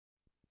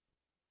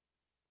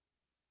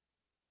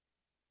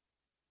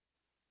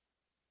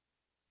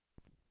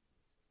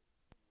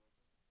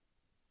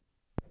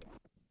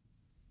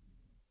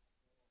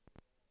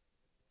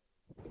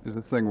Is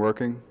this thing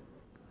working?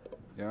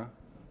 Yeah?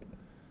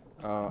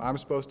 I'm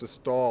supposed to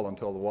stall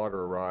until the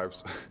water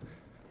arrives.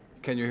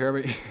 Can you hear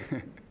me?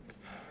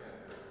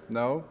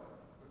 No?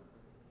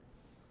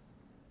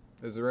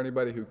 Is there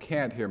anybody who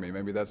can't hear me?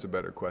 Maybe that's a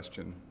better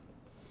question.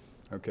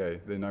 Okay,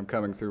 then I'm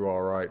coming through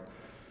all right.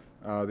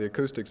 The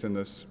acoustics in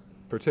this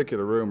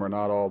particular room are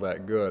not all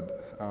that good.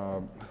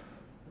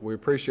 We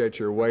appreciate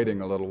your waiting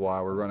a little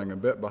while. We're running a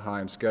bit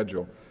behind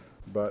schedule,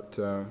 but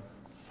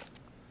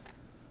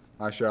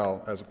I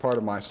shall, as a part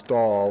of my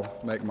stall,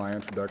 make my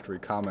introductory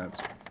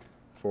comments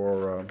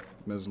for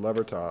Ms.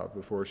 Levertov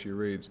before she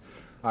reads.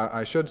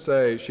 I should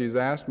say she's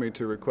asked me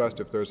to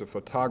request, if there's a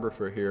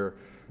photographer here,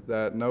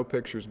 that no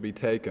pictures be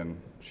taken.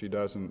 She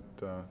doesn't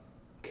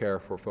care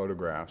for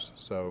photographs,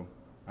 so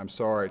I'm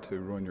sorry to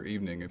ruin your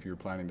evening if you're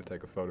planning to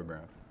take a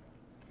photograph.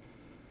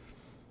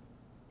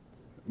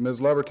 Ms.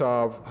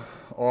 Levertov,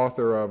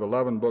 author of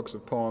 11 books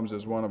of poems,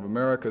 is one of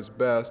America's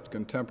best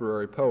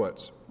contemporary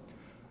poets.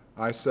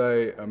 I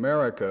say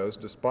America's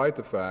despite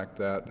the fact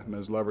that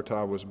Ms.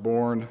 Levertov was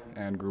born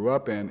and grew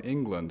up in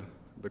England,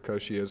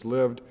 because she has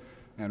lived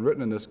and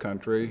written in this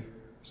country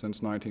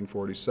since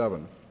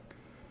 1947.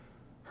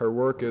 Her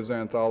work is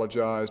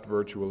anthologized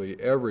virtually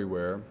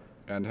everywhere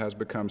and has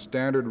become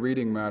standard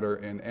reading matter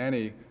in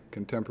any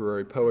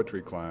contemporary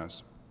poetry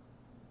class.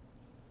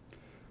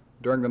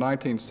 During the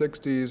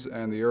 1960s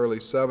and the early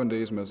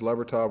 70s, Ms.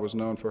 Levertov was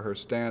known for her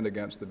stand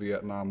against the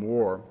Vietnam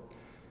War.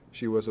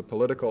 She was a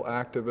political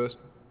activist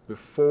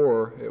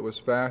before it was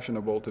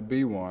fashionable to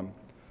be one,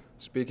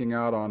 speaking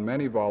out on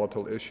many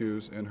volatile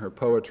issues in her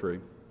poetry.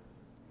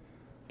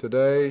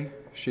 Today,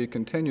 she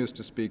continues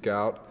to speak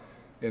out,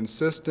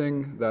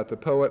 insisting that the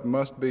poet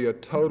must be a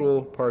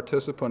total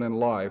participant in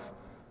life,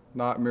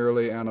 not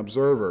merely an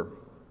observer.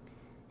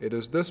 It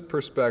is this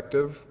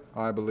perspective,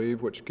 I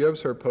believe, which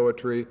gives her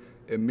poetry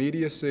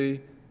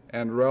immediacy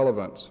and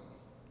relevance.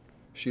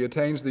 She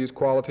attains these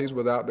qualities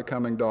without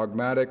becoming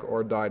dogmatic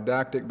or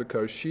didactic,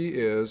 because she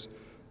is,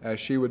 as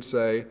she would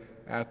say,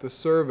 at the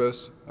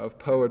service of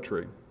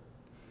poetry.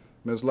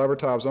 Ms.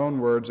 Levertov's own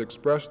words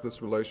express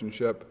this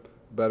relationship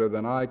better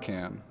than I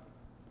can.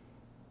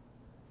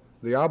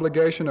 The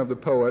obligation of the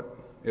poet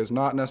is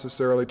not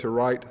necessarily to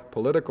write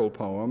political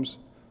poems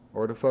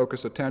or to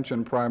focus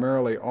attention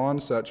primarily on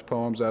such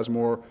poems as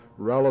more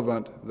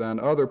relevant than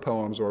other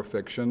poems or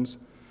fictions.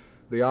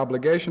 The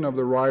obligation of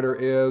the writer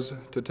is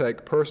to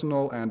take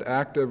personal and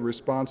active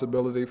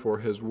responsibility for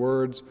his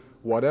words,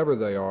 whatever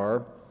they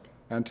are,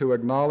 and to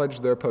acknowledge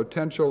their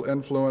potential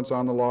influence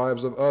on the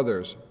lives of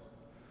others.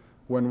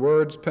 When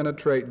words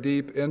penetrate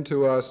deep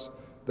into us,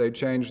 they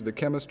change the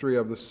chemistry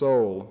of the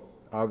soul,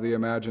 of the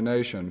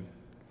imagination.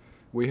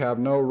 We have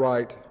no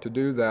right to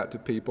do that to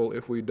people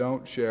if we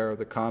don't share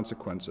the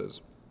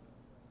consequences.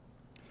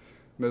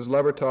 Ms.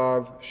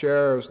 Levertov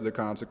shares the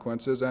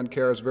consequences and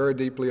cares very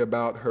deeply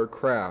about her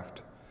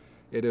craft.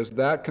 It is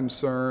that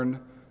concern,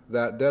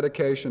 that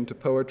dedication to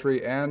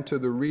poetry and to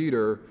the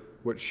reader,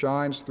 which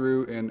shines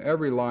through in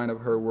every line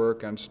of her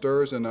work and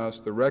stirs in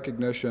us the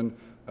recognition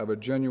of a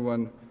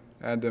genuine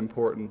and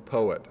important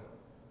poet.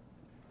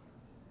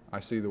 I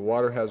see the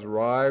water has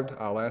arrived.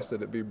 I'll ask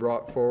that it be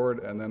brought forward,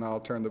 and then I'll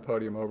turn the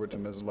podium over to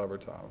Ms.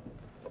 Levertov.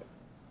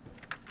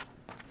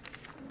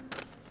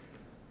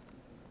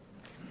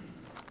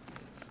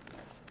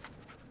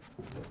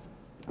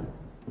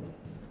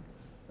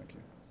 Thank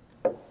you.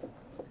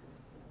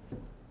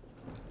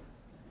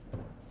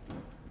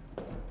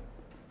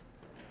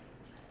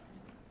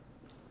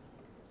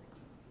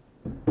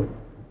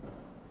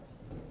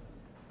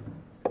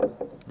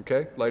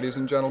 Okay, ladies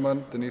and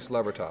gentlemen, Denise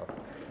Levertov.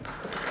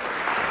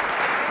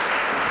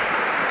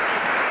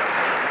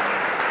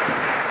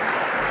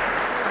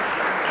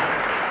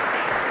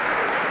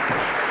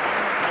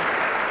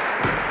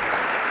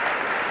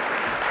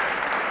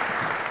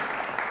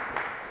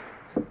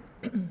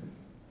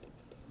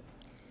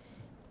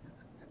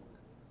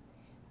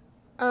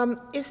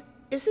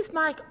 Is this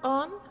mic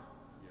on?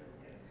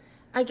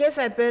 I guess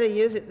I'd better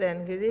use it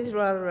then, because it is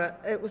rather,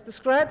 it was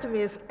described to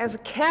me as a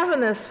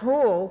cavernous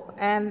hall,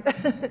 and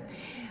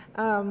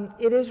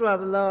it is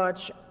rather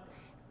large.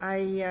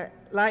 I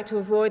like to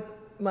avoid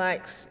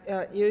mics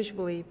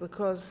usually,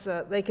 because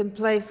they can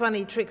play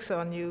funny tricks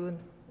on you and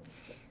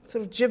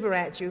sort of gibber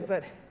at you,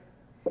 but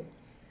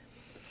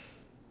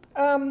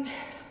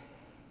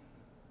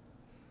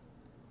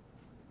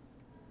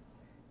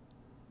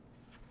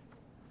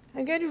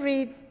I'm going to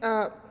read,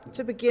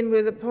 to begin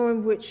with, a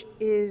poem which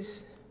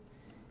is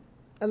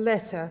a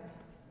letter.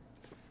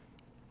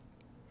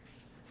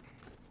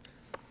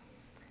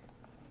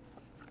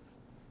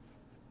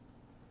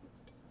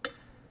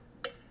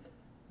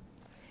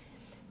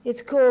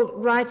 It's called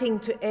Writing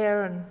to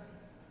Aaron.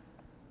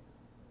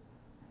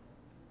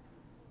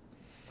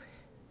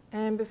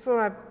 And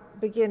before I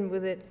begin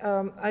with it,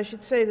 I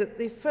should say that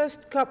the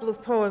first couple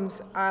of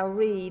poems I'll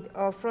read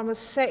are from a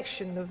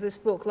section of this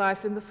book,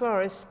 Life in the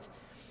Forest,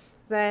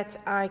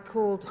 that I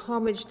called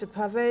Homage to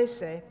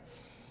Pavese,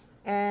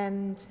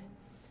 and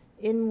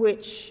in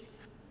which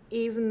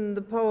even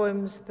the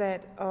poems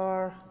that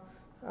are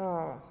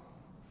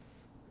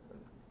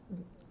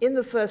in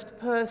the first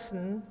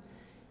person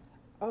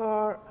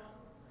are,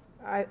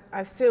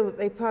 I feel that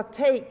they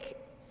partake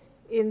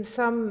in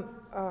some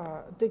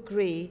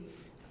degree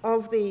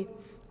of the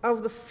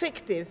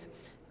fictive,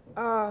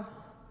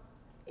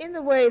 in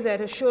the way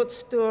that a short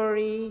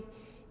story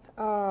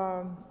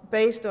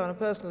based on a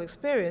personal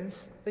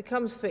experience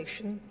becomes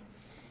fiction,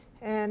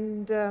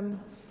 and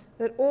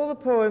that all the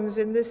poems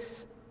in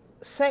this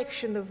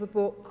section of the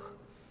book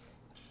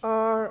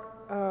are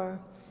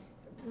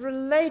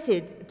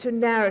related to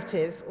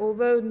narrative,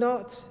 although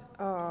not,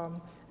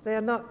 they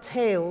are not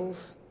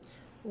tales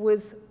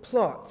with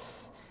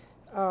plots.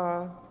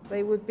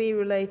 They would be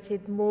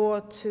related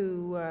more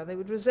to, they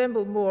would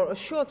resemble more a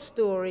short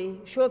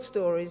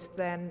stories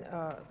than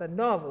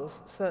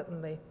novels,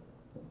 certainly.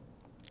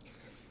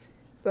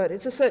 But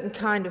it's a certain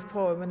kind of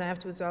poem, and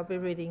afterwards I'll be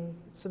reading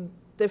some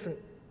different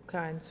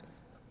kinds.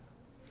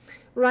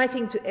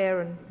 Writing to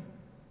Aaron.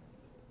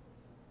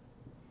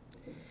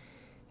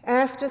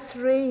 After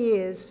 3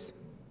 years,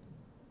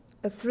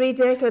 a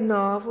 3-decker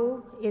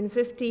novel in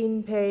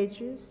 15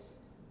 pages,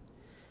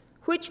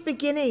 which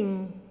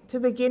beginning to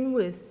begin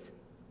with?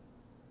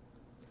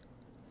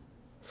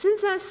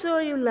 Since I saw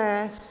you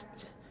last,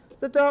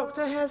 the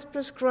doctor has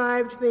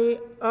prescribed me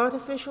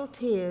artificial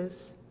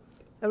tears,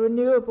 a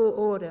renewable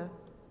order.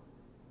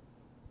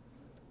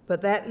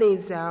 But that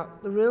leaves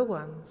out the real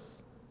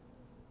ones.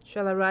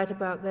 Shall I write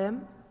about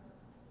them?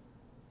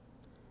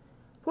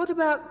 What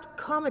about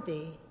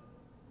comedy,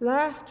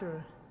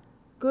 laughter,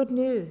 good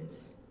news?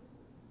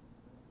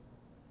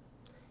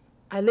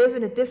 I live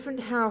in a different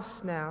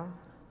house now,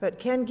 but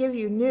can give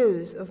you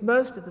news of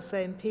most of the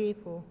same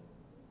people.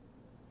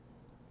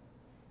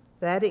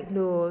 That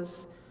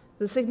ignores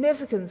the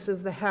significance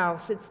of the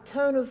house, its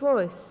tone of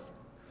voice,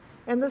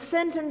 and the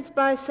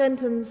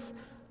sentence-by-sentence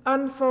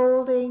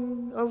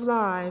unfolding of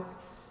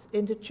lives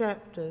into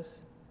chapters.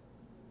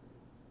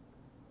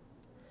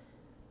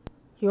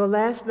 Your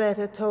last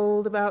letter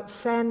told about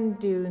sand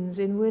dunes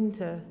in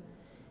winter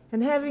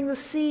and having the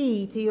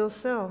sea to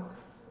yourself.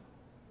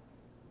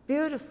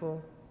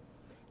 Beautiful.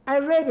 I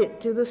read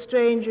it to the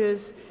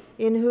strangers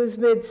in whose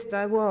midst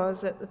I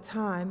was at the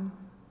time.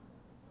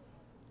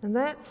 And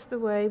that's the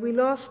way we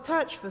lost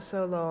touch for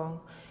so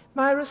long.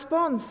 My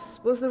response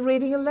was the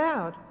reading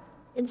aloud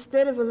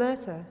instead of a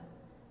letter,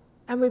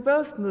 and we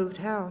both moved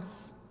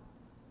house,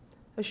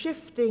 a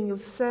shifting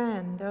of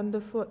sand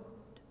underfoot.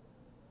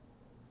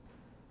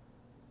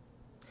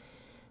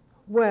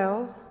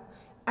 Well,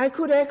 I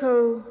could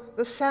echo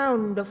the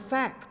sound of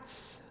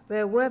facts,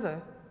 their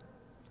weather,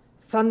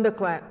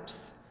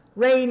 thunderclaps,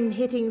 rain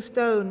hitting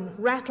stone,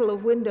 rattle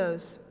of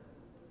windows,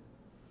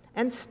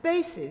 and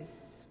spaces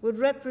would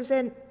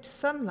represent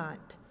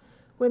sunlight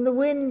when the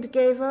wind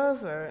gave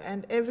over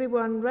and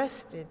everyone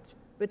rested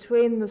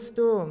between the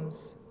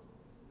storms.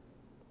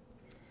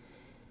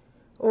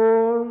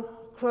 Or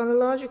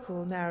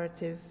chronological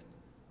narrative.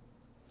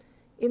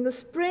 In the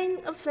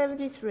spring of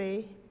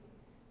 '73,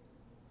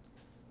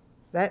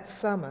 that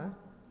summer,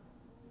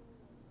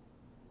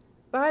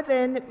 by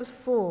then it was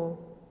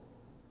fall.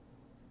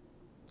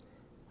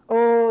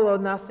 All or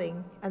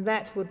nothing, and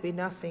that would be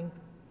nothing.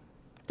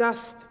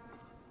 Dust,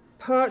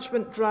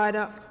 parchment dried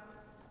up,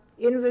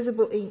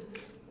 invisible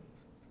ink.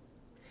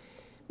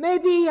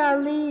 Maybe I'll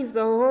leave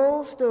the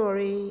whole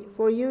story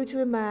for you to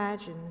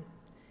imagine,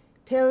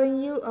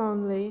 telling you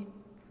only,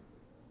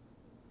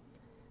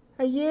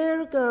 a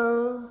year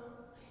ago,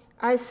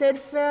 I said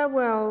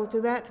farewell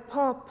to that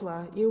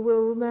poplar you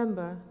will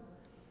remember,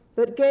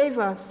 that gave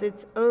us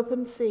its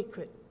open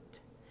secret,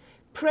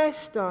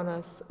 pressed on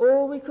us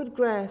all we could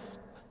grasp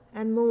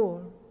and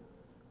more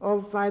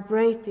of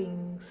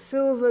vibrating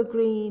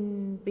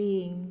silver-green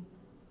being,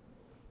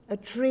 a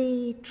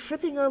tree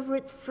tripping over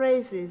its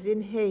phrases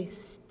in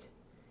haste,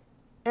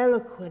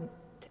 eloquent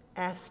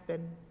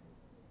aspen.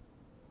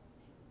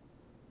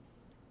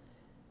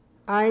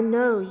 I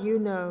know you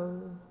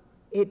know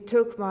it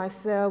took my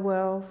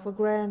farewell for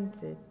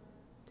granted.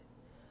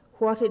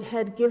 What it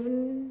had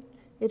given,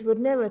 it would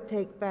never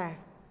take back.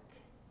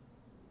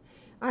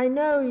 I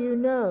know you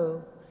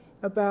know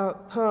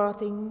about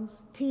partings,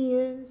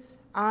 tears,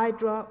 eye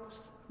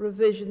drops,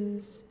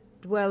 revisions,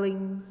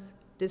 dwellings,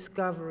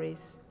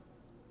 discoveries,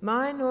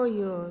 mine or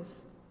yours.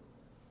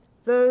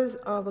 Those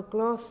are the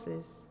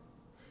glosses,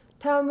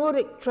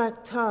 Talmudic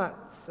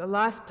tractates, a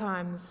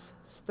lifetime's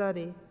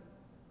study.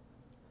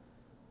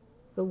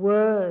 The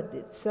word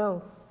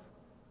itself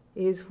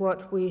is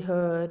what we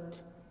heard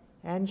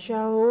and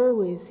shall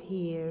always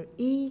hear,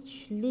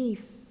 each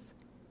leaf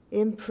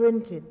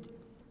imprinted,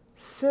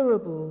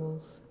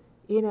 syllables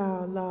in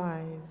our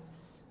lives.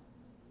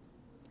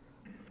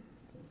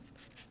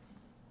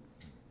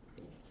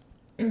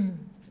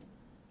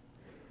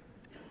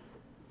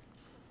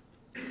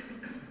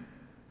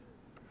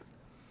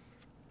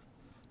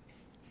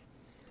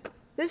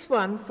 This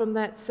one from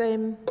that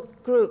same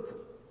group,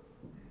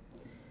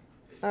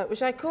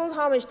 which I called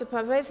Homage to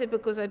Pavese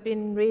because I'd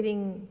been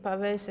reading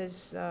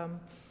Pavese's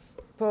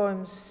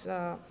poems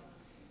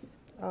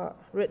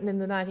written in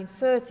the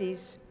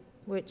 1930s,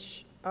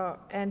 which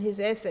and his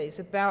essays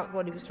about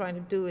what he was trying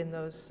to do in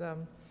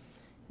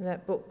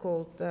that book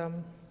called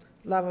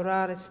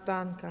Lavorare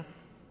Stanca.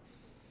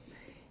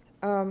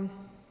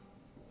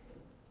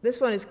 This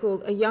one is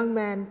called A Young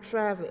Man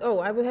Traveling. Oh,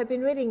 I had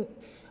been reading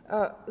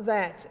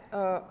that,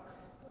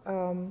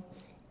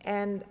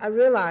 and I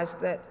realized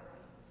that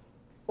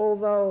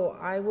although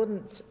I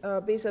wouldn't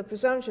be so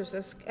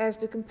presumptuous as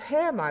to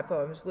compare my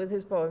poems with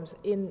his poems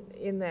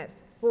in that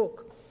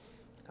book,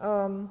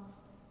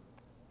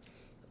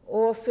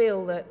 or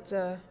feel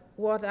that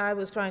what I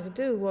was trying to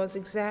do was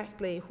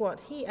exactly what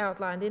he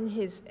outlined in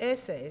his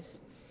essays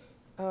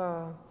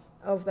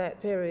of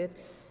that period,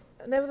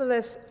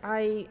 nevertheless,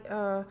 I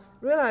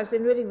realized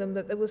in reading them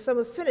that there was some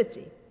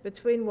affinity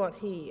between what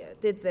he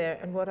did there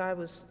and what I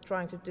was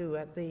trying to do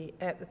at the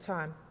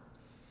time.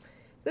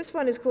 This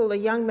one is called A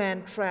Young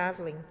Man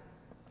Traveling.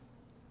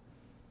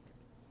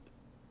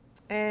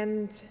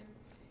 And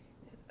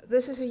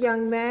this is a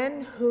young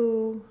man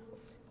who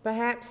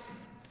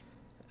perhaps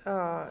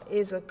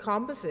is a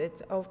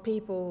composite of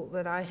people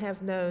that I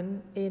have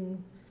known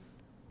in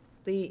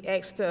the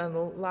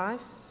external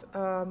life,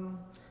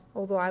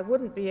 although I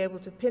wouldn't be able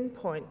to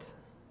pinpoint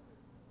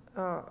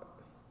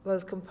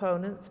those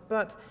components,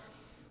 but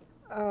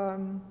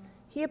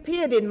he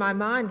appeared in my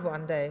mind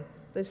one day,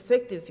 this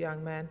fictive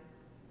young man.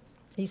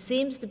 He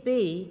seems to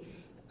be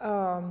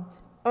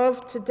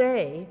of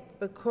today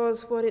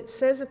because what it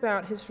says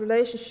about his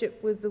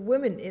relationship with the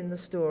women in the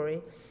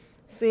story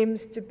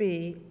seems to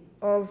be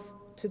of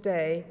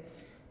today.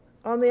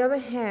 On the other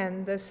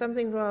hand, there's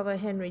something rather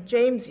Henry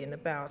Jamesian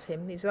about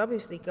him. He's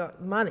obviously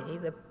got money.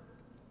 The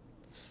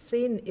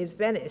scene is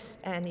Venice,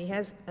 and he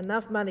has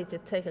enough money to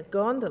take a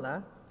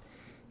gondola.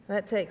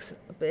 That takes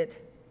a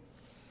bit.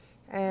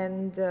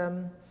 And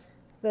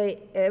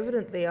they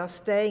evidently are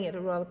staying at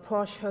a rather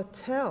posh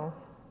hotel.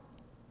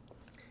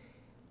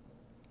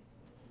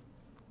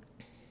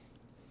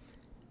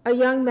 A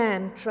young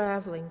man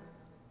traveling.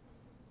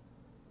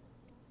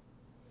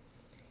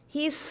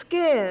 He is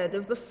scared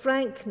of the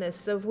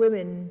frankness of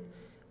women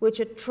which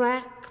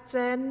attracts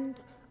and,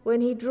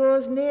 when he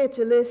draws near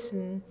to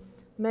listen,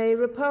 may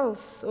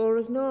repulse or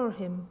ignore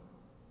him.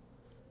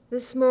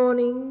 This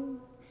morning,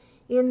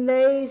 in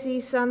lazy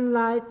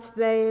sunlight's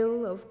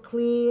veil of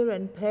clear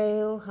and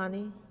pale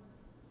honey,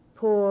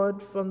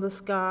 poured from the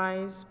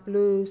sky's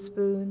blue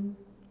spoon,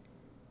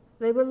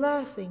 they were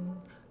laughing,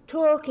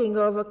 talking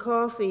over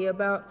coffee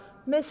about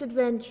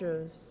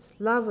misadventures,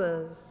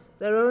 lovers,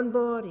 their own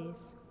bodies,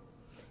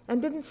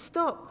 and didn't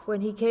stop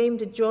when he came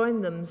to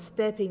join them,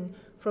 stepping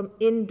from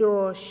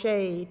indoor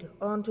shade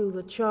onto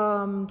the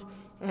charmed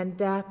and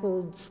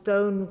dappled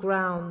stone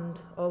ground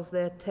of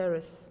their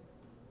terrace.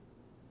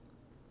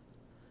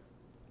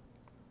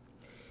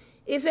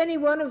 If any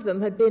one of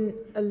them had been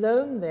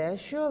alone there,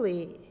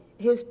 surely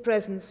his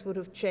presence would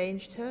have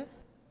changed her.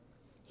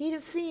 He'd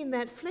have seen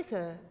that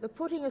flicker, the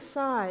putting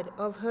aside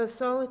of her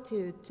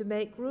solitude to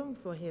make room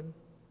for him.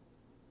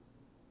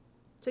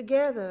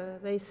 Together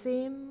they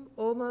seem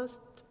almost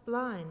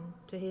blind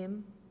to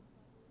him.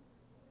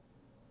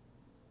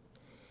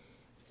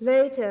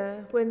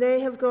 Later, when they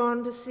have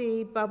gone to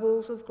see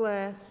bubbles of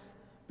glass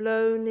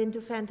blown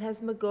into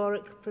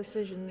phantasmagoric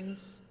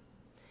precisions,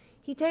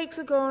 he takes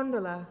a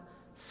gondola,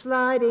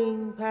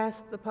 sliding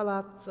past the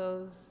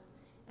palazzos,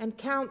 and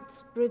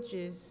counts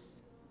bridges.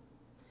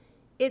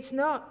 It's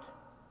not,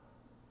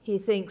 he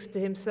thinks to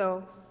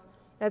himself,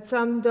 at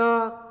some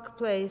dark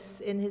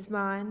place in his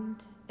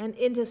mind, an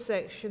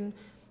intersection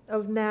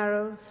of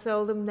narrow,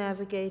 seldom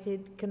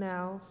navigated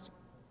canals,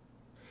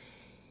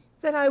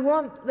 that I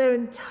want their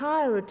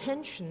entire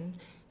attention.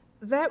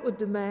 That would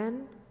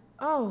demand,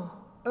 a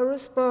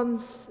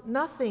response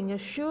nothing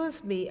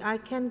assures me I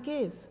can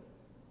give.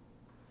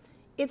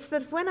 It's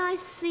that when I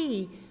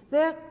see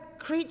their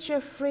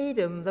creature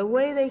freedom, the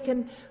way they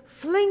can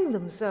fling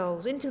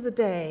themselves into the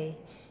day,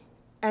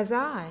 as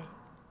I,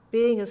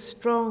 being a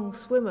strong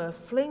swimmer,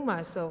 fling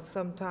myself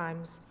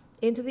sometimes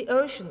into the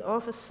ocean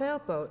off a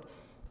sailboat,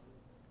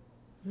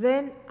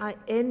 then I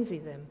envy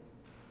them.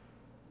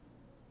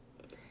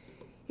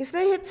 If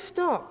they had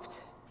stopped,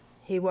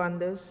 he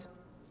wonders,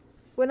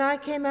 when I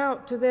came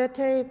out to their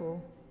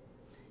table,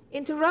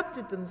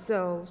 interrupted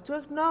themselves to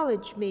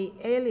acknowledge me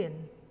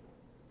alien,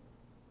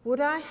 would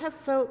I have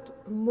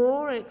felt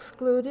more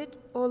excluded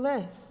or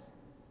less?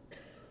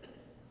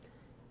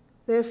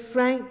 Their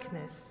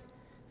frankness,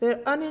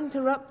 their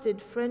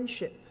uninterrupted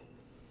friendship,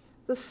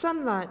 the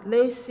sunlight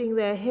lacing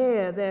their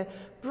hair, their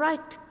bright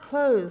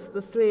clothes,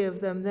 the three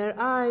of them, their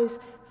eyes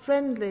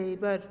friendly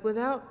but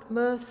without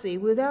mercy,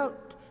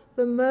 without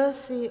the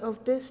mercy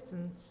of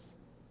distance.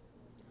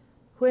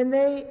 When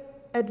they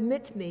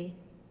admit me,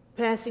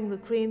 passing the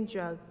cream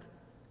jug,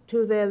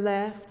 to their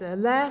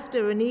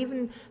laughter and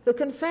even the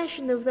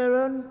confession of their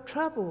own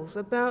troubles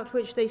about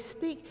which they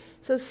speak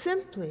so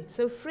simply,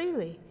 so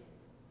freely,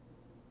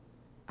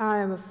 I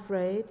am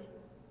afraid.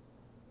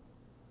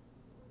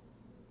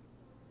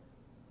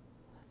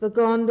 The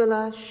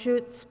gondola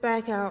shoots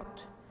back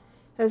out,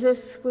 as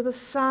if with a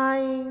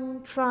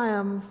sighing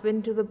triumph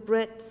into the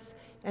breadth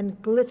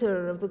and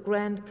glitter of the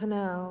Grand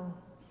Canal,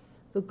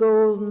 the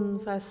golden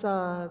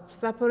facades,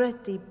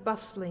 vaporetti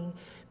bustling,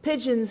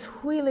 pigeons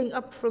wheeling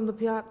up from the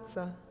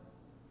piazza.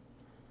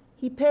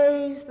 He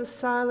pays the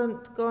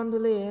silent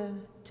gondolier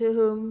to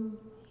whom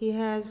he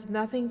has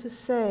nothing to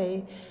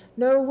say,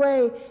 no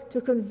way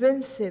to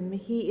convince him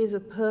he is a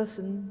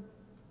person,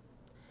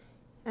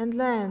 and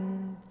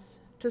lands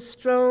to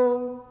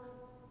stroll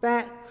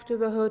back to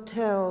the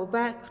hotel,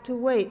 back to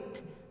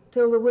wait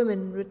till the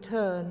women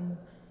return,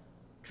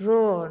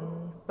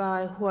 drawn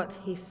by what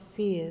he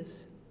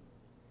fears.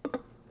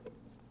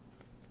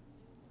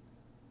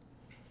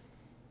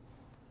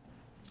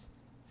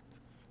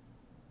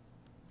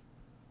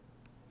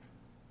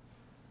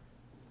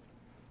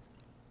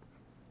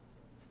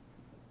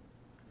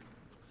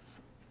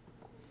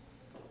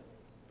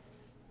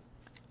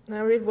 Now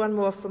I'll read one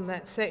more from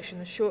that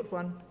section, a short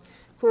one,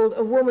 called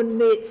A Woman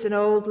Meets an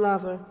Old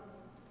Lover.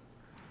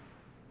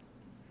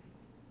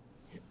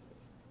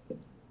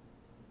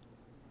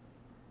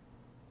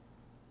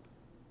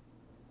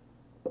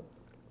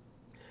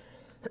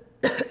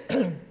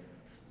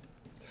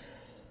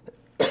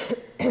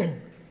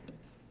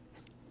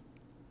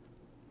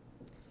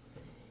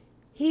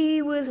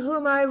 He with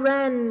whom I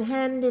ran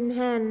hand in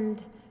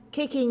hand,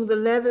 kicking the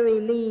leathery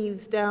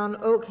leaves down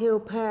Oak Hill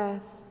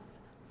Path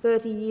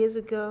 30 years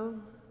ago,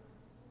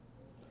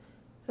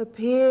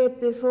 appeared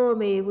before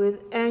me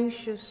with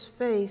anxious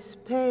face,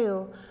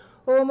 pale,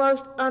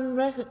 almost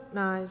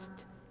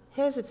unrecognized,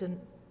 hesitant,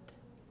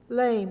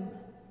 lame.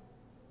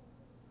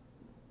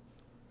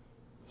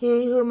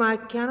 He whom I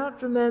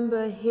cannot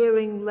remember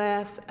hearing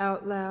laugh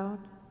out loud,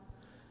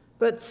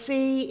 but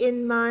see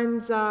in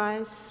mind's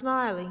eye,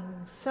 smiling,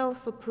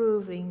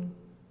 self-approving,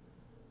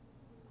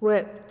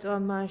 wept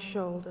on my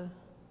shoulder.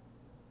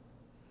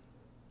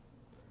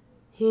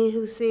 He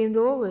who seemed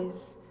always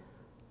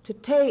to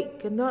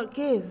take and not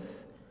give,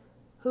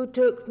 who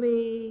took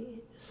me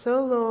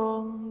so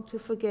long to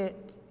forget,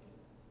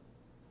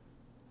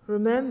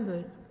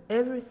 remembered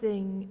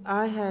everything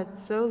I had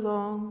so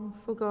long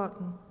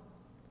forgotten.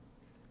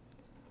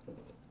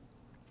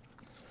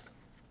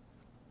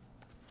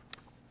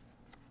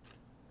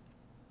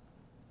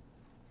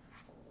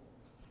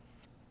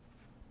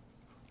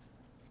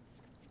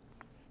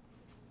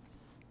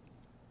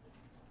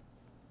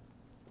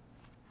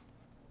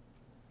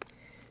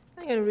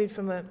 I'm going to read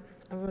from a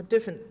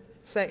different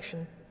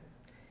section.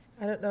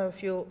 I don't know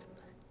if you'll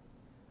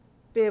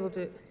be able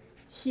to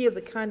hear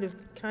the kind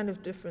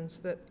of difference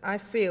that I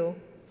feel.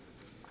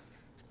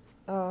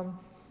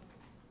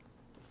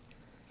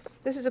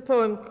 This is a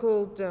poem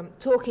called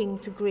Talking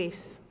to Grief.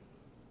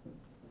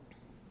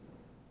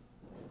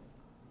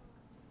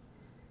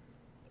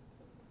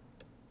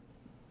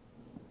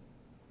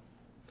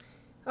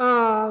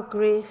 Ah,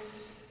 grief,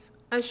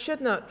 I should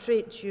not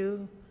treat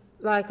you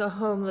like a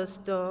homeless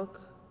dog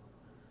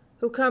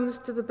who comes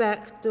to the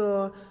back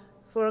door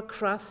for a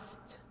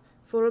crust,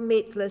 for a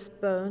meatless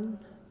bone.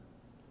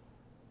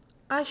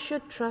 I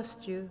should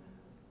trust you.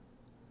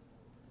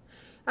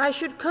 I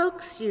should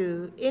coax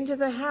you into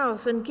the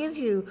house and give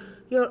you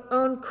your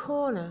own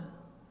corner,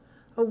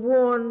 a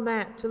worn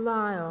mat to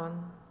lie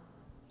on,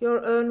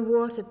 your own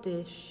water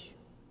dish.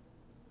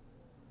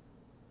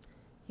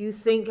 You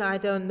think I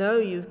don't know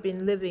you've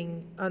been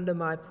living under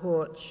my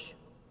porch.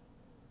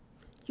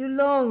 You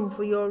long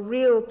for your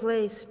real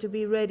place to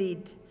be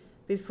readied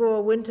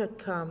before winter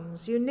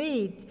comes. You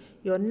need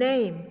your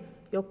name,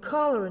 your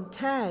collar and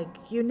tag.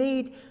 You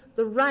need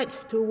the right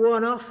to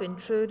warn off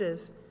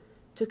intruders,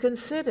 to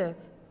consider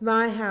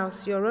my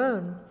house your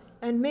own,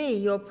 and me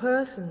your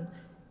person,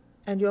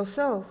 and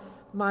yourself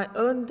my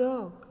own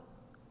dog.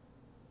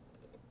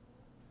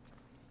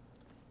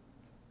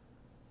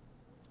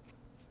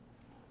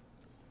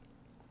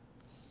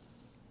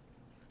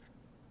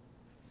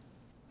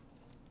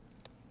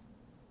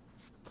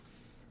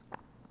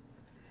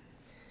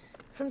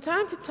 From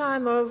time to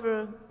time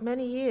over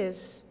many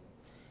years,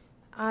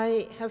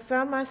 I have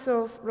found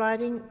myself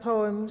writing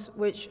poems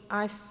which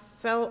I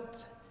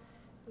felt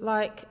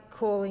like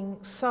calling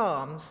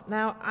psalms.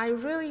 Now, I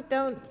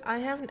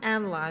haven't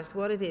analyzed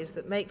what it is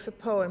that makes a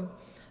poem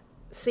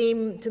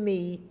seem to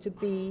me to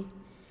be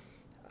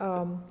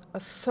a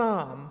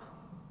psalm.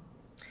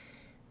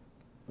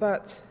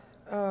 But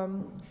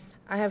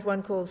I have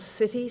one called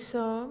City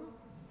Psalm.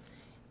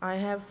 I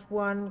have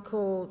one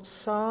called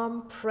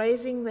Psalm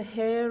Praising the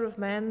Hair of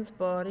Man's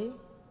Body.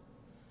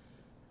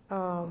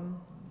 I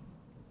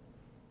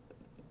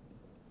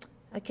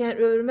can't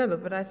really remember,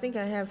 but I think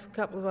I have a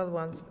couple of other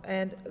ones.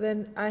 And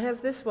then I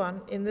have this one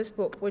in this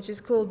book, which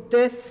is called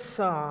Death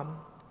Psalm,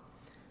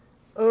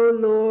 O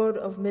Lord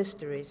of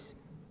Mysteries.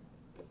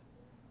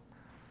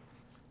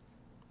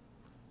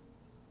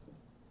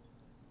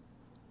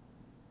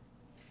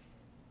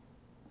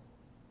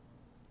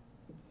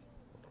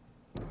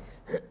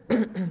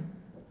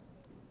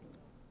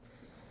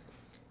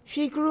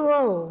 She grew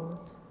old.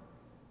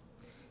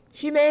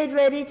 She made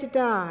ready to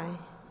die.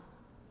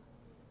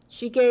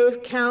 She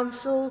gave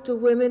counsel to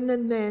women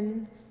and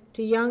men,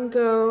 to young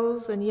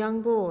girls and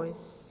young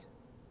boys.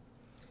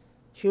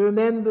 She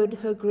remembered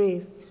her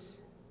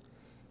griefs.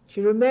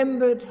 She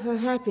remembered her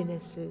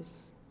happinesses.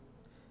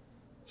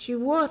 She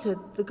watered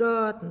the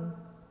garden.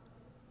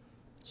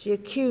 She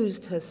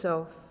accused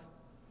herself.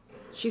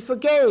 She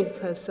forgave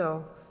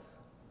herself.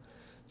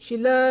 She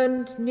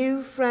learned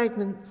new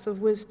fragments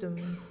of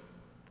wisdom.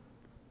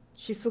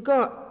 She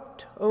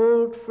forgot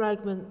old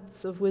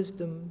fragments of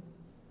wisdom.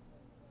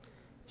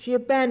 She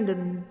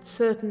abandoned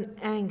certain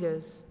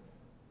angers.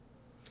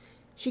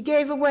 She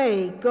gave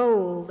away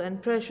gold and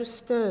precious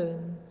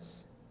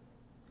stones.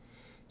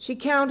 She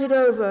counted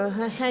over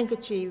her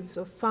handkerchiefs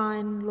of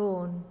fine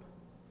lawn.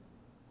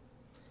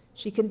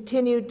 She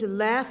continued to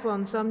laugh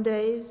on some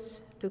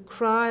days, to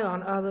cry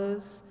on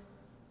others,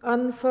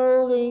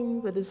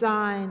 unfolding the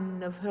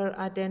design of her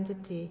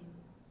identity.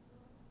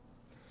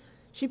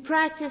 She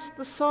practiced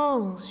the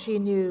songs she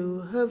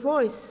knew, her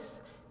voice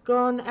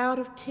gone out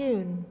of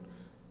tune,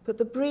 but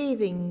the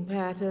breathing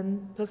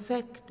pattern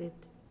perfected.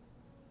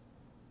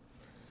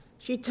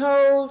 She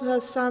told her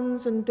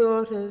sons and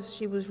daughters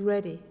she was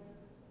ready.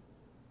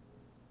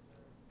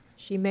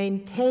 She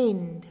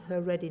maintained her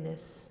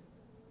readiness.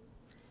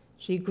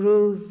 She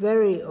grew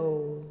very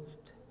old.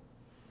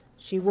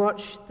 She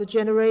watched the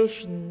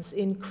generations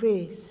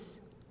increase.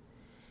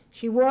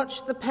 She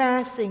watched the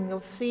passing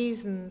of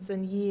seasons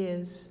and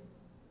years.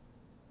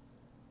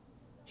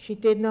 She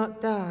did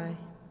not die.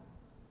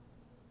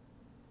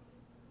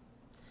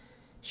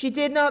 She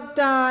did not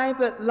die,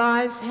 but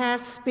lies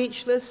half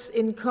speechless,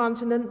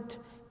 incontinent,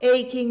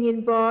 aching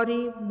in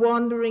body,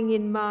 wandering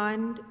in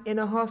mind, in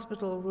a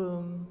hospital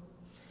room.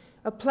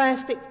 A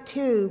plastic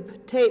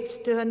tube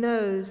taped to her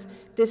nose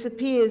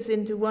disappears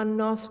into one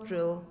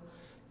nostril.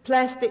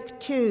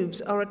 Plastic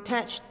tubes are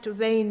attached to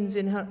veins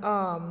in her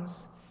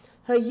arms.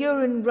 Her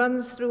urine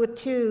runs through a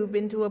tube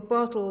into a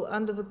bottle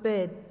under the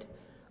bed.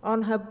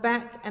 On her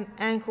back and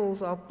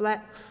ankles are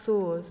black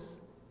sores.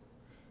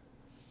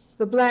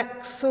 The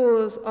black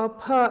sores are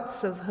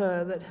parts of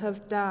her that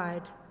have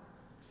died.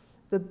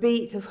 The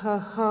beat of her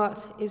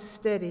heart is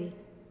steady.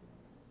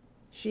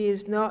 She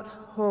is not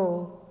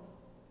whole.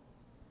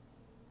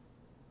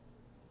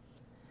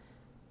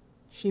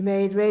 She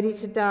made ready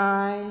to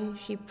die.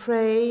 She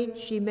prayed.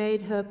 She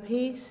made her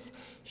peace.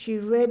 She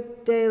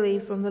read daily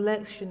from the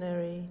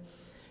lectionary.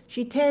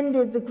 She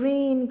tended the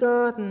green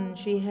garden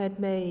she had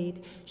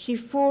made. She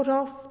fought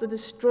off the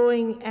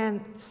destroying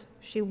ants.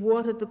 She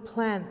watered the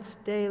plants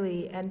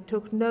daily and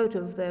took note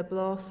of their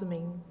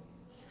blossoming.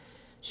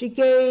 She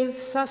gave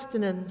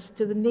sustenance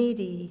to the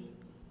needy.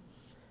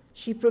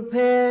 She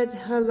prepared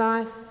her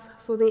life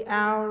for the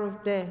hour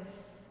of death.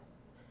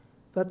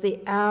 But the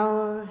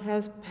hour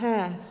has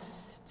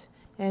passed,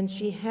 and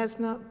she has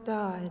not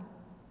died.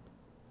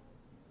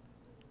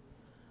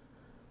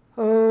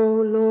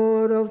 O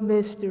Lord of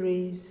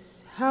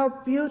mysteries, how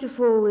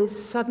beautiful is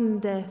sudden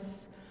death,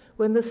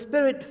 when the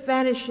spirit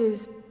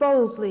vanishes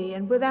boldly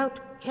and without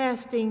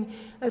casting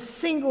a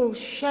single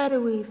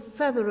shadowy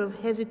feather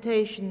of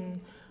hesitation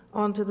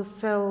onto the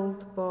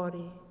felled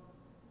body.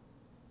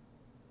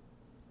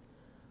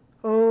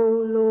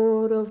 O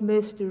Lord of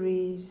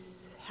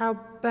mysteries, how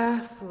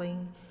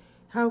baffling,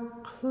 how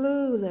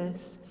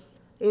clueless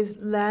is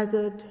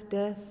laggard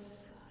death,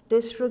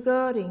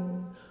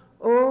 disregarding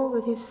all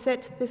that is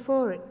set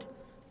before it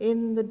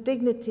in the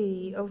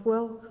dignity of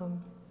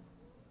welcome.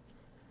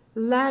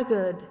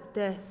 Laggard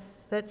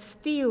death that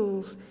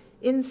steals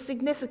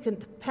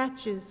insignificant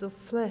patches of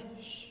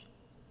flesh.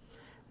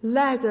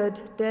 Laggard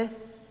death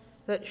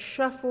that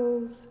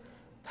shuffles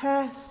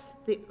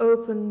past the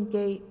open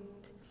gate,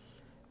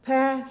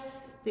 past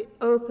the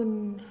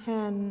open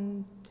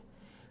hand,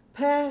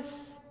 past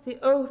the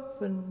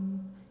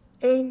open,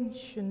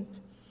 ancient,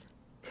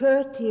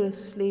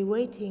 courteously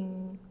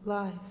waiting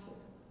life.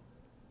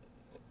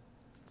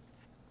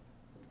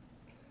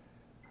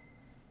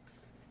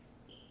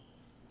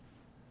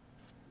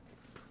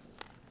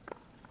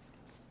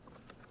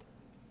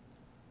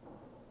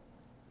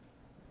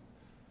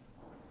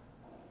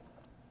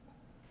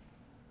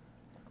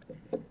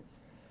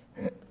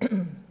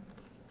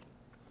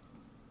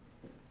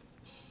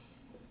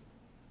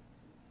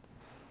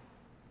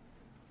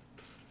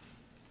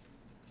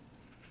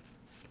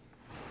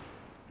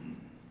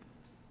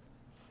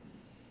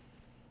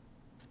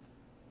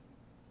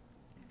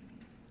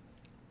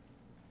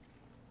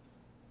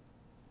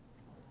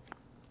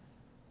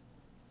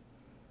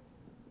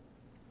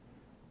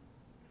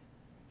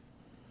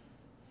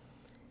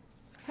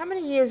 How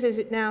many years is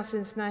it now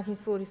since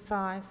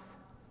 1945?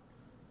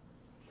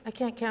 I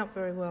can't count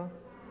very well.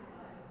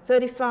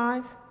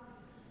 35?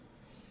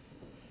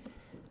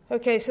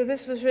 Okay, so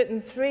this was written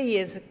 3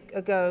 years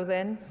ago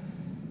then,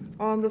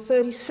 on the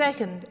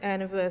 32nd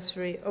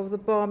anniversary of the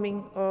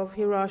bombing of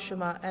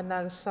Hiroshima and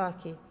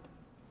Nagasaki.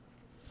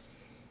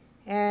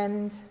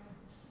 And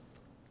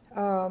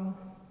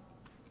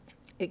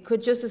it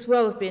could just as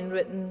well have been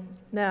written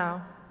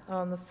now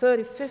on the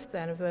 35th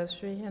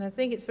anniversary, and I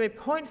think it's very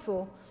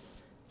pointful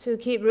to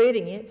keep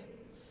reading it,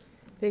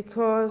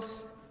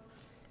 because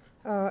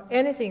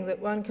anything that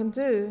one can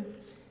do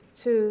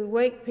to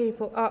wake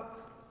people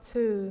up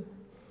to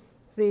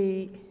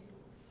the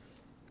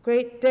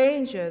great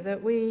danger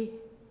that we,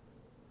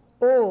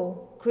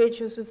 all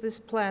creatures of this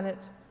planet,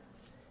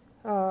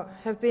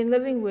 have been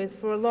living with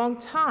for a long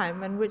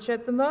time, and which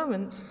at the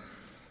moment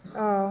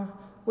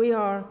we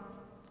are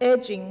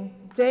edging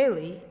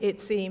daily,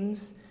 it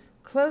seems,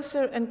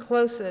 closer and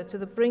closer to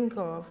the brink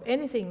of.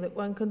 Anything that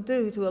one can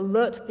do to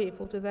alert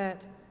people to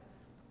that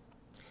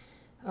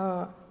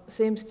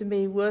seems to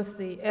me worth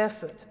the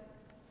effort.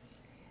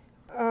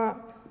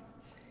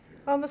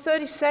 On the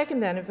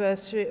 32nd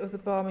anniversary of the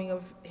bombing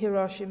of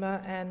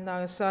Hiroshima and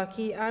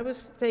Nagasaki, I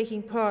was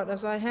taking part,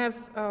 as I have,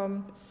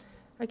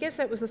 I guess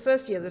that was the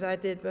first year that I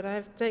did, but I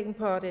have taken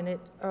part in it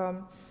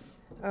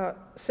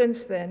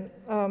since then.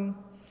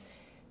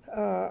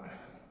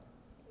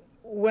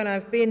 When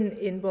I've been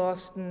in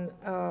Boston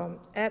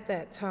at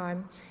that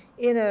time,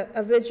 in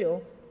a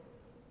vigil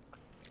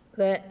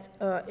that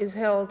is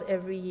held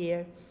every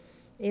year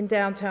in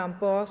downtown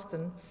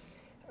Boston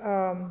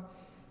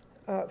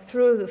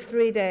through the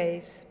 3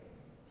 days.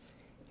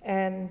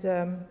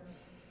 And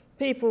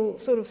people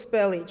sort of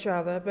spell each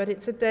other, but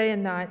it's a day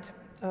and night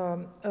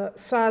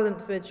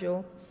silent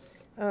vigil,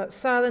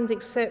 silent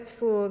except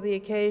for the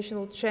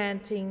occasional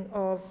chanting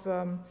of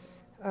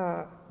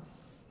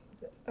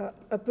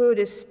a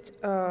Buddhist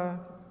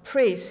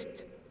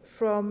priest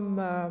from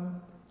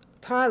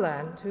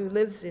Thailand who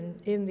lives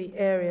in the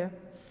area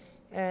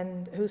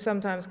and who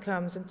sometimes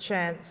comes and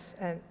chants,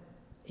 and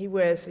he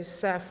wears his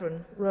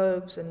saffron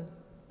robes and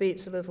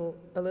beats a little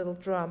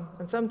drum,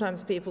 and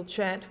sometimes people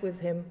chant with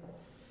him.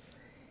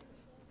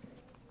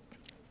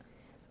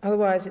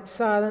 Otherwise it's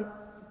silent,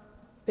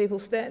 people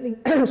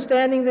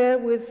standing there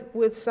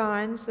with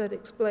signs that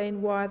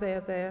explain why they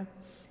are there,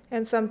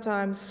 and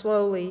sometimes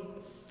slowly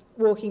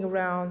walking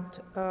around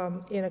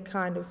in a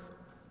kind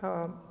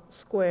of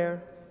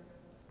square.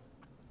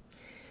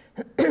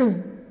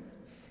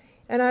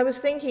 And I was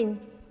thinking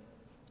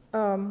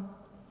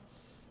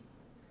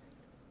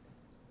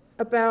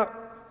about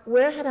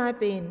where had I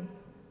been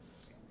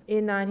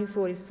in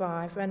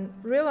 1945, and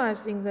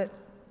realizing that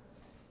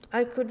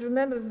I could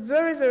remember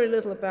very, very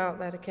little about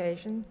that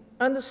occasion,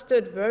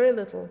 understood very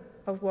little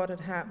of what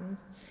had happened.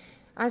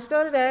 I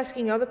started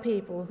asking other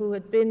people who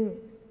had been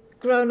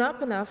grown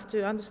up enough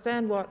to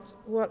understand what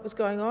was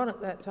going on at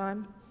that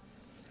time.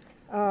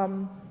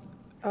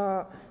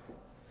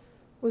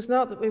 Was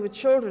not that we were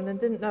children and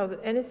didn't know that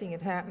anything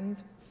had happened.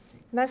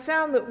 And I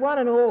found that one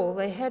and all,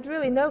 they had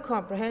really no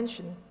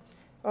comprehension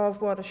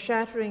of what a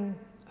shattering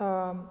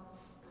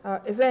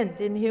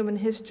event in human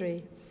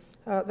history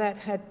that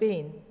had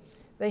been.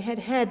 They had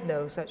had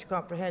no such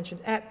comprehension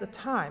at the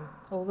time,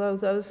 although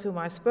those whom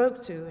I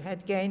spoke to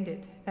had gained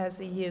it as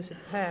the years had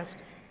passed.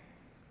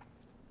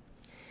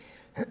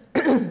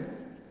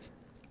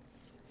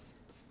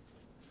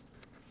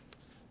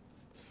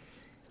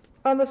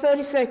 On the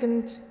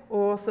 32nd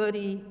or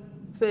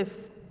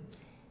 35th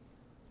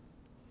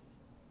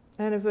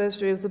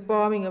anniversary of the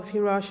bombing of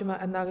Hiroshima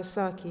and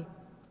Nagasaki,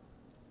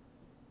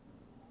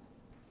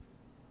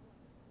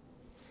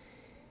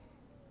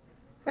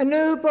 a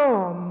new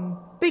bomb,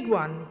 big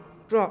one,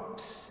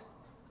 drops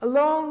a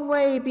long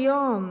way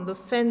beyond the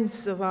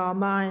fence of our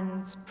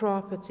mind's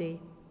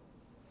property.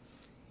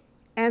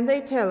 And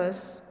they tell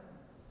us,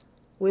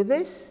 with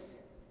this,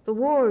 the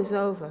war is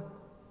over.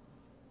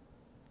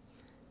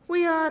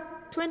 We are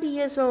 20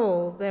 years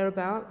old,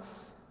 thereabouts.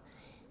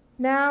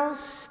 Now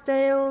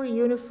stale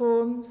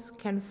uniforms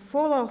can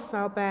fall off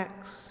our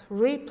backs,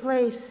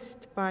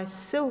 replaced by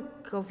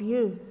silk of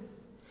youth.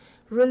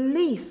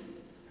 Relief,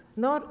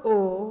 not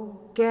awe,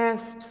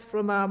 gasps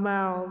from our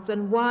mouths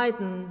and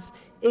widens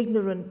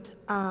ignorant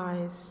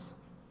eyes.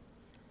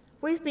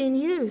 We've been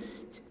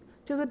used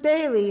to the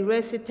daily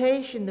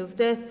recitation of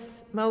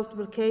death's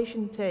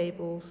multiplication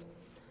tables.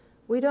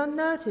 We don't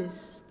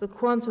notice the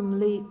quantum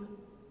leap.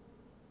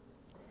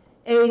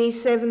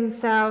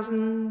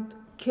 87,000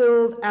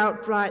 killed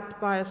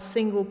outright by a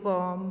single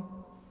bomb,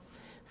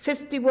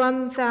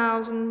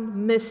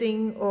 51,000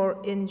 missing or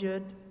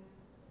injured.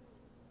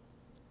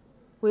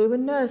 We were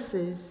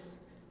nurses,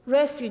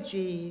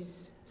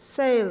 refugees,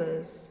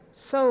 sailors,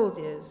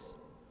 soldiers,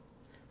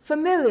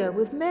 familiar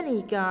with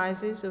many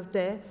guises of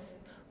death.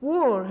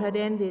 War had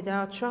ended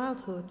our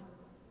childhood.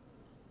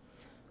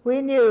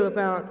 We knew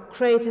about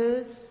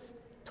craters,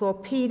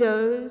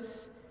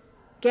 torpedoes,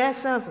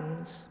 gas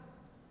ovens.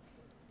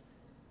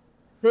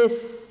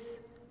 This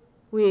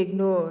we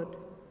ignored.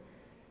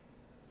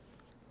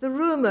 The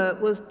rumor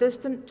was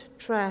distant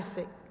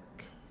traffic.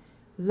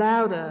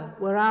 Louder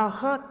were our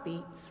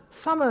heartbeats.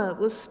 Summer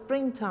was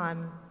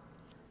springtime.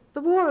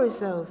 The war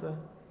is over.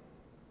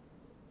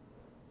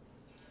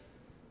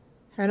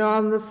 And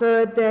on the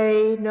third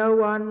day, no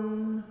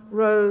one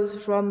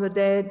rose from the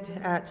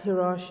dead at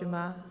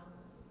Hiroshima.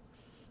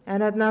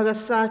 And at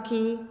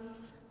Nagasaki,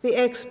 the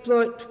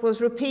exploit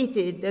was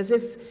repeated as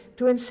if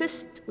to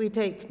insist we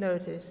take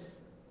notice.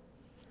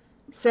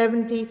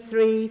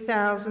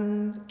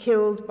 73,000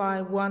 killed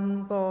by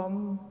one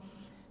bomb,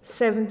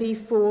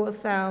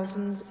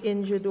 74,000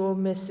 injured or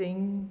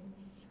missing,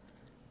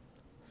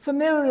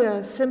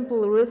 Familiar,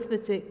 simple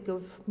arithmetic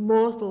of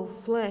mortal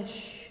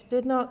flesh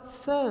did not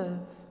serve.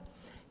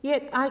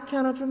 Yet I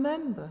cannot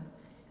remember.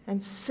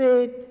 And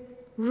Sid,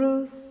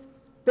 Ruth,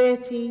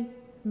 Betty,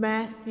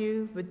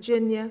 Matthew,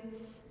 Virginia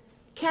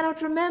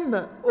cannot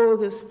remember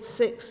August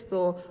 6th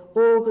or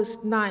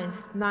August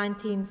 9th,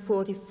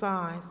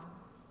 1945.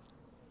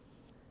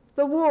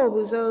 The war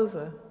was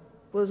over,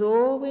 was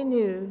all we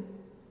knew,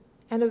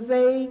 and a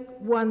vague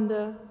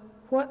wonder,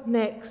 what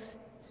next?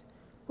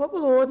 What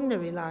will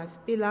ordinary life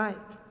be like?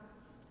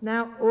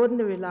 Now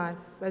ordinary life,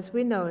 as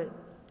we know it,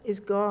 is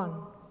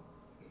gone.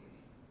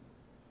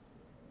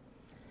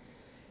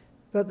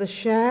 But the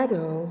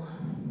shadow,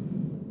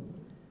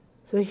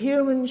 the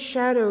human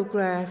shadow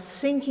graph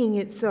sinking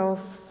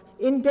itself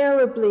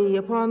indelibly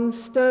upon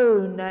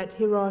stone at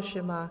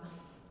Hiroshima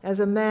as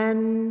a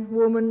man,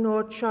 woman,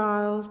 or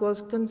child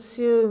was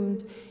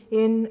consumed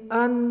in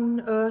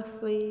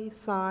unearthly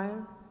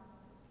fire.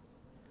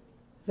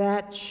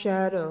 That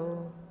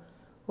shadow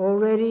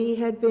already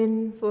had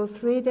been for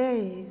 3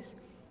 days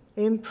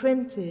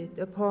imprinted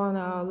upon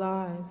our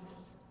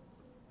lives.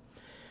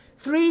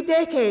 3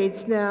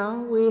 decades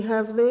now we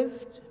have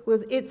lived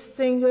with its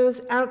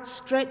fingers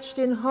outstretched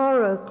in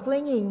horror,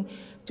 clinging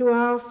to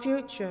our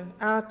future,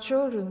 our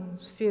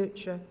children's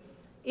future,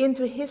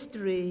 into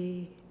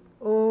history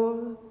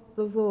or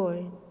the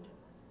void.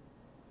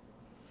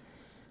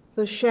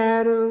 The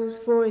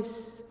shadow's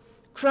voice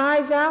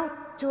cries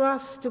out to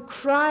us to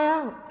cry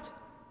out.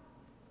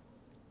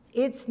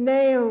 Its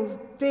nails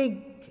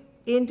dig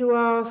into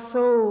our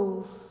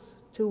souls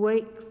to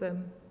wake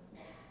them.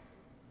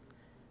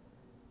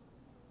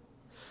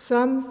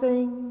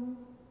 Something,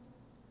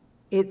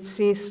 it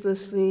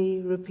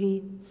ceaselessly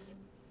repeats,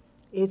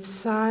 its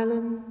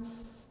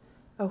silence,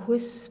 a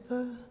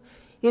whisper,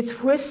 its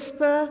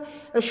whisper,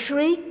 a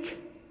shriek,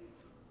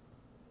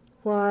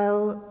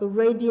 while the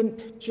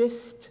radiant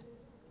gist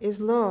is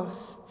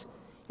lost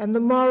and the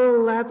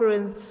moral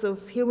labyrinths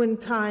of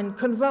humankind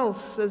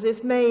convulse as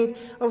if made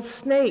of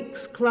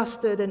snakes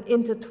clustered and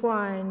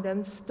intertwined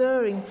and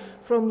stirring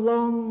from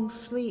long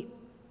sleep.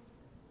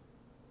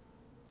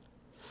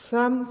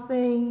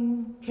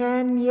 Something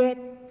can yet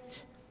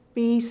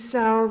be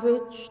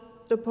salvaged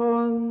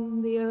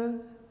upon the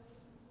earth.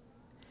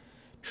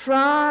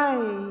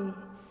 Try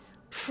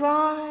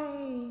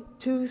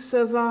to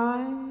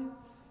survive.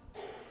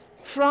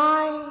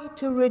 Try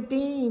to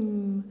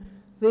redeem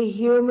the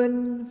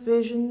human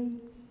vision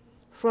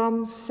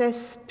from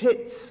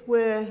cesspits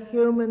where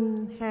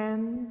human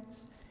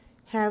hands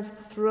have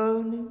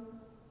thrown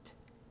it,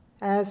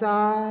 as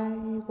I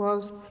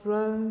was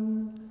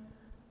thrown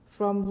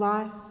from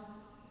life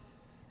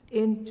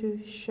into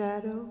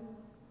shadow.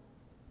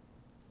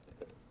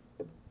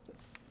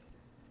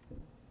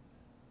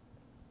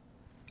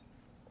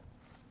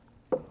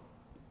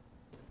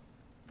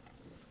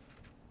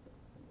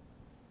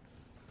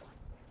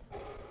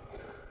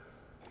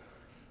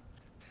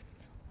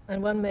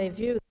 And one may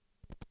view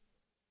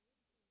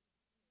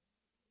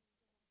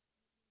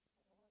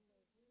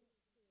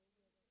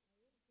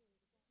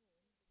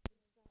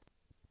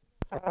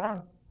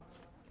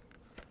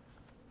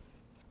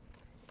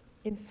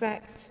in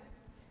fact,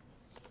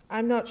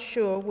 I'm not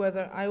sure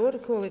whether I ought to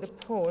call it a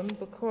poem,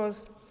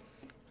 because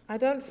I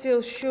don't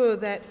feel sure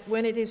that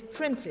when it is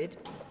printed,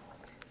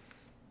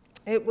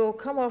 it will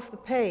come off the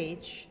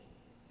page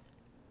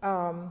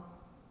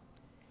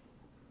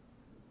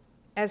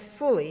as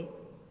fully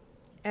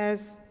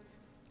as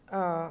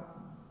a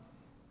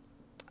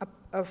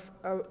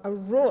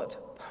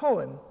wrought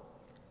poem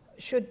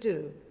should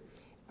do.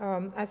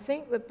 I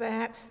think that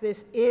perhaps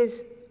this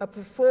is a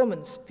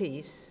performance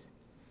piece.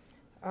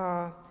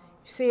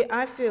 See,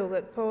 I feel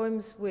that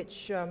poems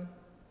which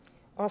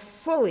are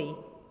fully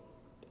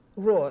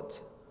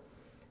wrought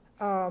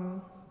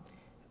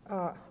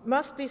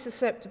must be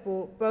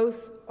susceptible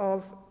both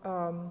of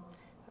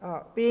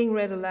being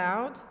read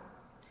aloud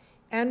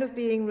and of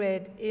being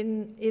read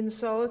in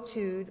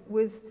solitude,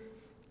 with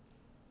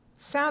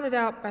sounded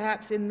out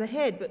perhaps in the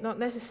head, but not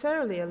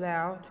necessarily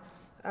aloud,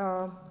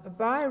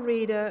 by a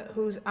reader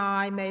whose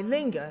eye may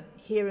linger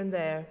here and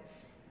there,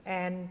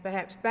 and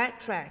perhaps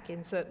backtrack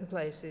in certain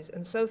places,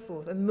 and so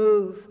forth, and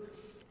move,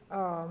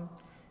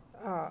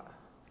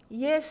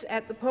 yes,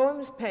 at the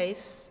poem's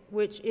pace,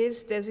 which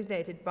is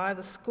designated by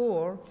the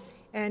score,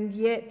 and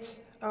yet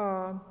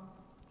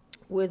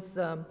with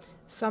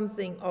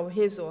something of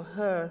his or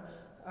her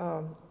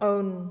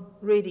own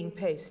reading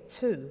pace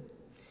too.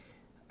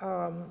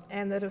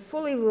 And that a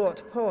fully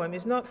wrought poem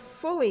is not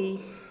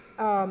fully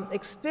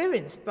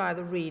experienced by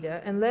the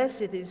reader unless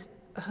it is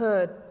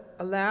heard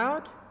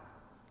aloud,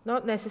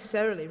 not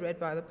necessarily read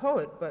by the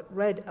poet, but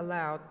read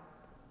aloud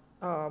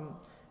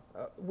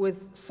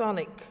with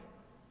sonic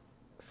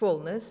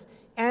fullness,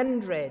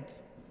 and read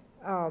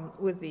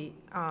with the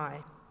eye.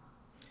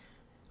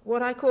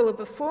 What I call a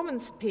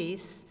performance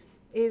piece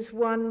is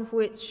one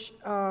which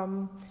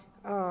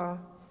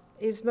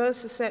is most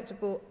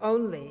susceptible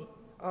only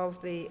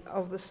of the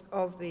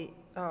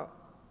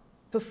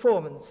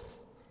performance,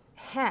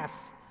 half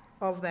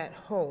of that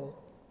whole.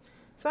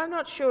 So I'm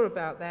not sure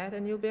about that,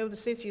 and you'll be able to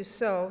see for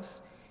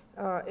yourselves,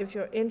 if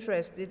you're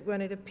interested,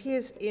 when it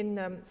appears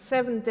in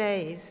 7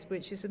 Days,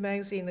 which is a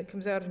magazine that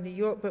comes out of New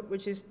York, but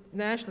which is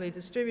nationally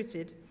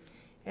distributed,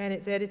 and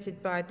it's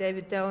edited by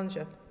David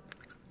Dellinger.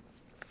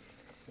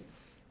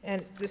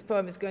 And this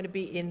poem is going to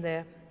be in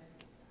there.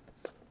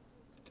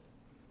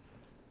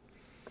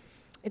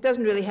 It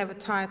doesn't really have a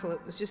title.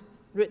 It was just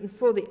written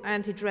for the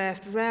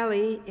anti-draft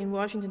rally in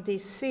Washington,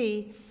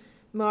 D.C.,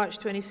 March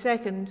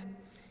 22nd,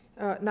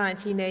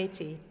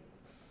 1980.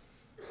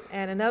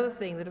 And another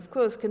thing that, of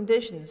course,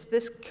 conditions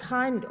this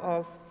kind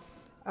of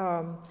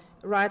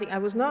writing, I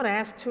was not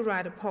asked to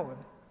write a poem,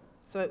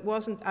 so it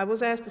wasn't, I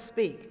was asked to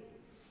speak.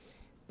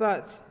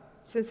 But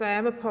since I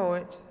am a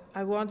poet,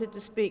 I wanted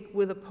to speak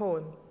with a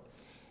poem.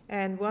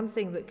 And one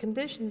thing that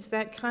conditions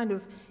that kind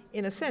of,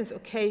 in a sense,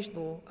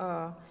 occasional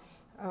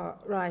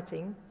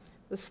writing,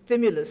 the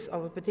stimulus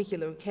of a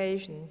particular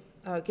occasion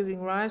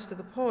giving rise to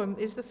the poem,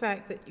 is the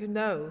fact that you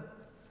know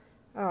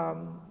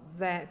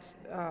that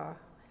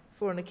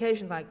for an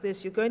occasion like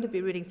this, you're going to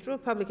be reading through a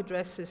public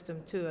address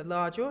system to a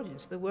large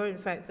audience. There were, in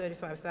fact,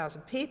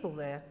 35,000 people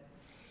there.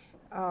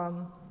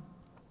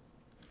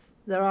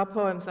 There are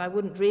poems I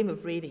wouldn't dream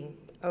of reading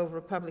over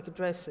a public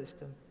address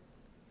system.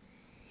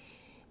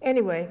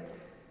 Anyway,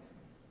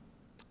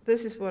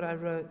 this is what I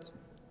wrote.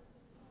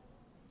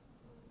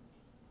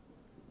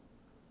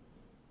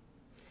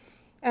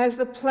 As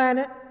the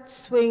planet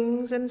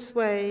swings and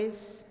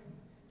sways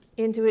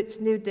into its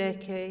new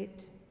decade,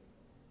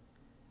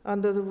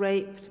 under the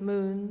raped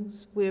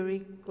moon's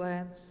weary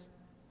glance,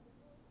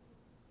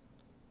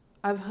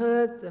 I've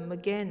heard them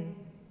again.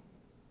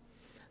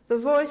 The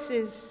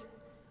voices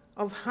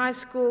of high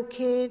school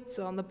kids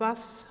on the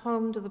bus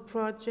home to the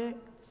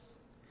projects,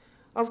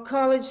 of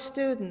college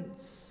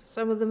students,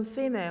 some of them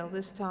female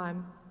this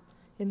time,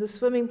 in the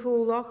swimming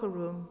pool locker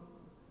room,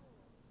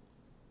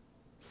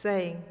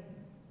 saying,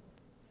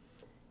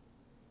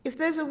 if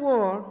there's a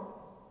war,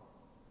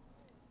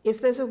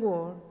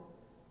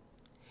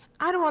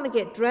 I don't want to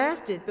get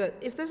drafted, but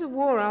if there's a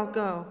war, I'll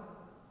go.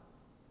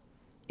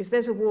 If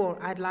there's a war,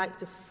 I'd like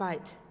to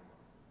fight.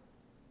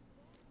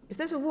 If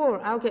there's a war,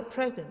 I'll get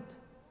pregnant.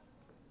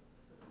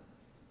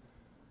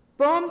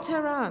 Bomb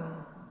Tehran,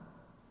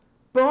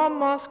 bomb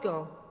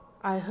Moscow,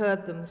 I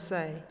heard them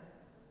say.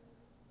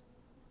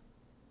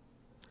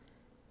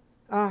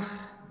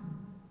 Ah,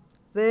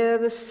 they're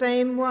the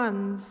same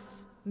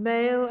ones,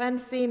 male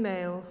and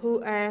female,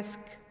 who ask,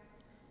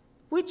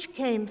 which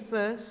came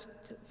first,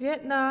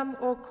 Vietnam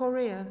or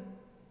Korea?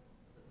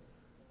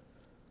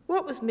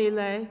 What was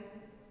My?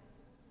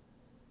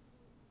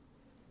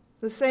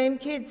 The same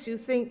kids who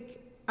think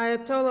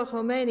Ayatollah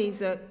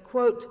Khomeini's a,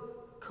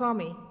 quote,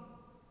 commie,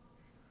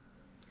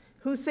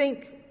 who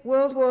think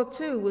World War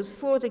II was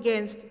fought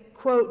against,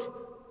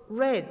 quote,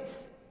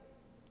 Reds,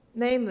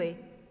 namely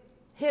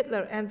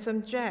Hitler and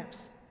some Japs.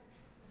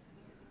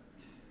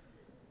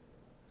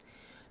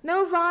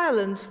 No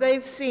violence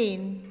they've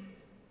seen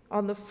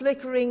on the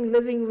flickering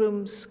living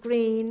room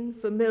screen,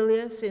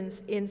 familiar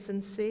since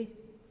infancy,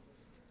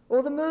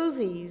 or the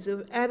movies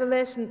of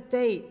adolescent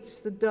dates,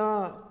 the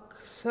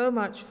dark, so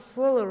much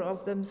fuller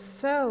of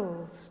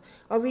themselves,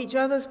 of each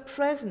other's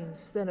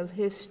presence than of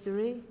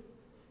history,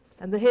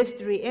 and the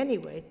history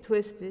anyway,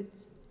 twisted,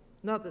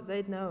 not that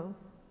they'd know.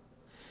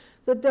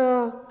 The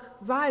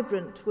dark,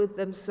 vibrant with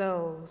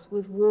themselves,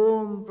 with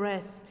warm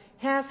breath,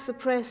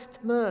 half-suppressed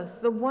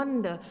mirth, the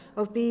wonder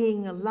of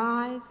being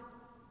alive,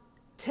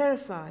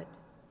 terrified,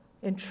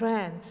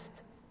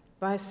 entranced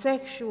by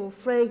sexual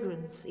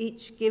fragrance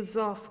each gives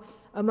off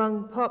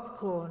among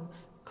popcorn,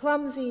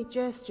 clumsy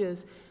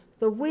gestures,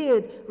 the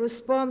weird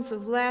response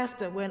of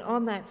laughter when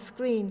on that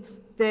screen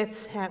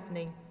death's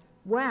happening.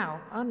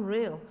 Wow,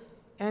 unreal.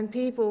 And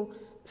people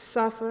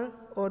suffer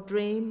or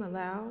dream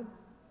aloud.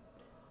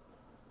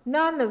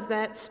 None of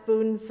that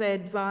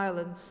spoon-fed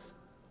violence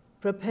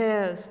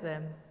prepares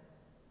them.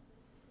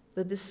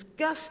 The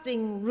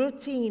disgusting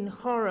routine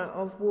horror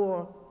of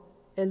war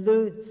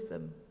eludes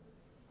them.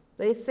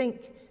 They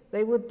think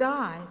they will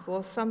die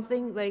for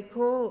something they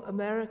call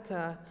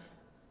America,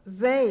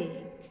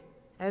 vague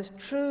as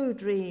true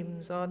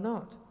dreams are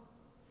not.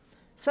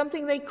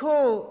 Something they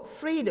call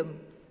freedom,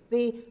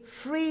 the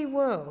free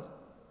world,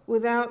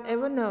 without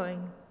ever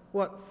knowing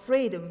what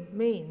freedom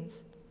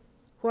means,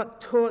 what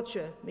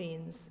torture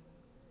means,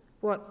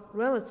 what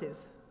relative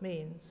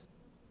means.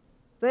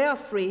 They are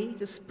free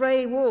to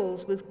spray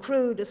walls with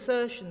crude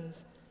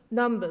assertions,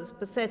 numbers,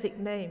 pathetic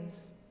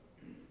names.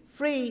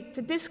 Free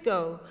to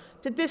disco,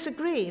 to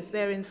disagree if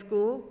they're in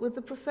school with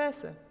the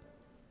professor.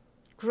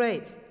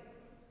 Great.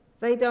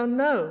 They don't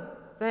know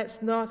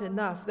that's not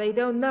enough. They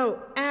don't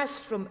know ass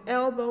from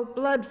elbow,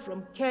 blood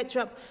from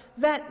ketchup.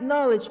 That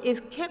knowledge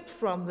is kept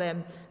from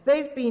them.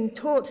 They've been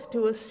taught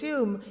to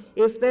assume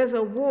if there's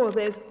a war,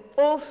 there's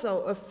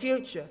also a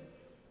future.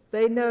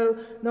 They know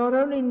not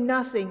only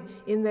nothing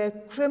in their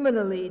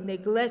criminally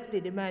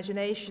neglected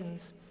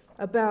imaginations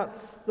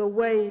about the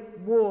way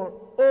war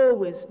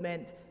always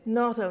meant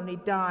not only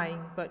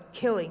dying but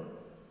killing.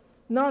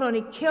 not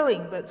only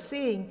killing, but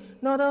seeing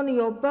not only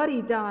your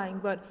body dying,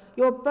 but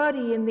your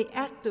body in the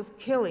act of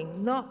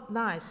killing, not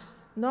nice.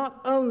 Not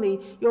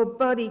only your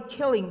body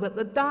killing, but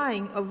the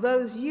dying of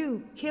those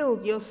you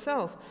killed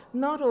yourself,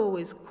 not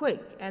always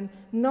quick and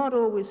not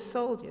always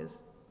soldiers.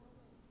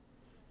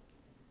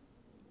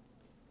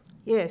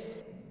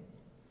 Yes,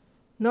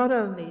 not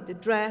only do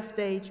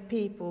draft-age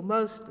people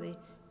mostly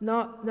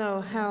not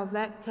know how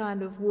that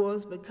kind of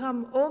war's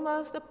become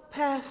almost a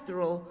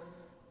pastoral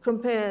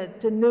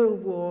compared to new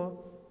war,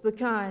 the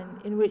kind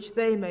in which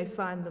they may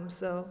find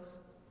themselves,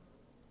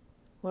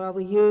 while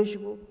the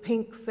usual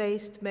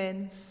pink-faced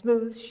men,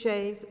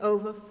 smooth-shaved,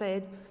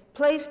 overfed,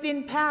 placed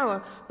in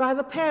power by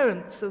the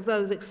parents of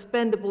those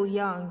expendable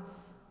young,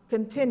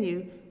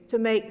 continue to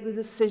make the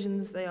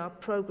decisions they are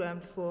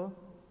programmed for.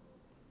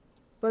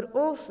 But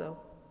also,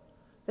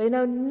 they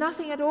know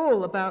nothing at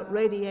all about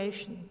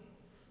radiation,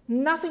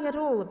 nothing at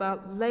all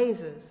about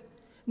lasers,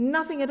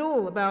 nothing at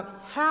all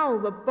about how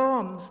the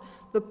bombs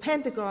the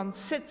Pentagon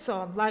sits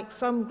on like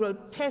some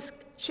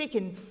grotesque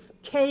chicken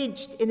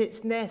caged in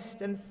its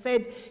nest and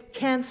fed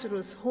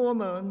cancerous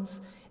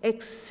hormones,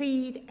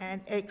 exceed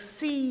and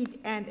exceed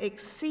and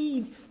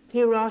exceed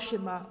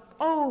Hiroshima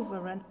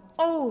over and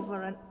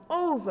over and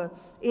over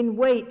in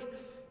weight,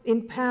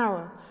 in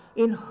power,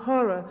 in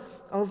horror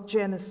of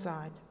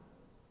genocide.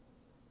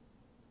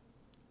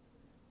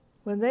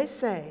 When they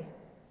say,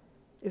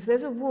 if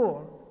there's a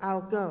war,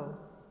 I'll go,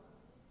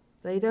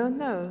 they don't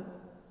know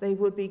they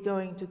would be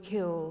going to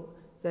kill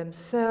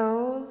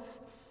themselves,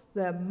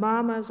 their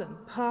mamas and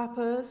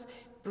papas,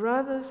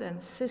 brothers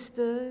and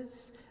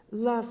sisters,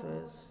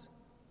 lovers.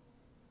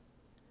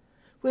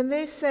 When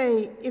they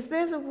say, if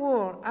there's a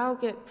war, I'll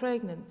get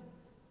pregnant,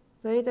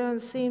 they don't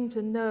seem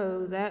to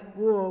know that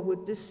war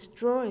would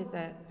destroy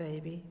that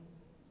baby.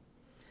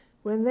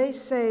 When they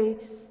say,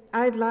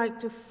 I'd like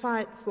to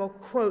fight for,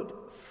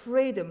 quote,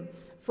 freedom,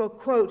 for,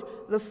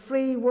 quote, the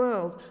free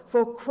world,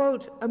 for,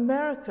 quote,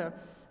 America,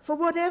 for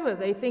whatever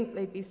they think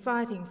they'd be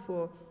fighting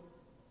for,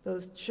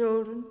 those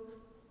children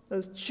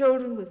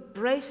with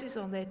braces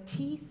on their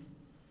teeth,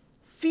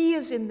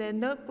 fears in their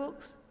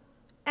notebooks,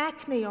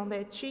 acne on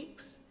their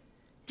cheeks,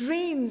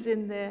 dreams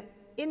in their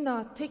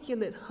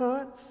inarticulate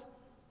hearts,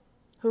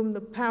 whom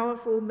the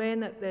powerful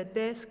men at their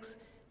desks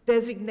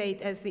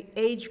designate as the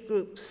age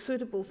group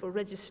suitable for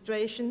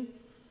registration,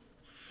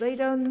 they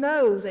don't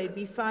know they'd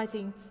be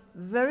fighting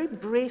very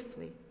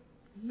briefly,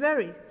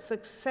 very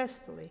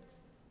successfully,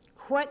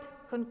 quite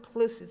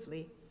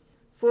conclusively,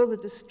 for the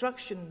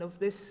destruction of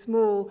this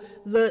small,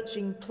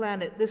 lurching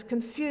planet, this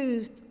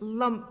confused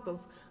lump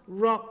of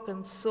rock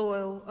and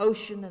soil,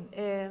 ocean and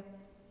air,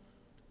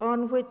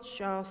 on which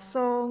our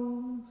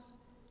songs,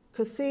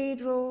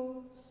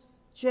 cathedrals,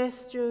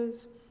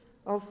 gestures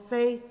of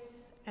faith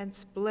and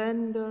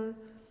splendor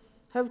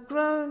have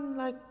grown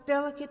like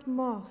delicate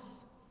moss,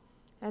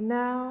 and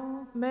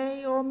now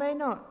may or may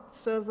not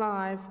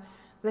survive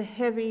the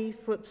heavy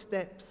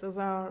footsteps of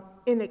our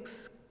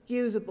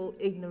inexcusable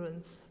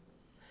ignorance,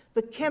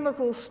 the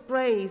chemical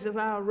sprays of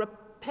our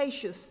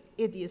rapacious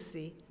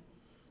idiocy,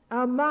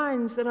 our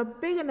minds that are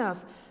big enough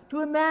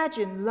to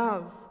imagine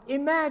love,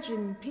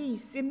 imagine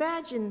peace,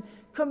 imagine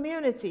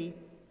community,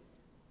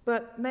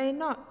 but may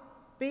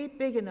not be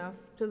big enough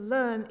to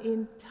learn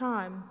in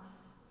time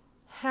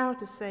how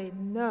to say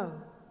no.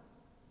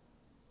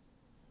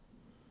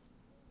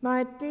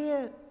 My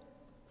dear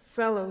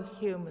fellow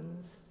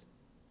humans,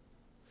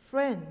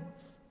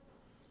 friends,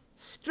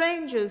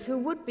 strangers who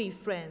would be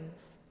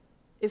friends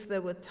if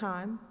there were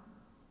time,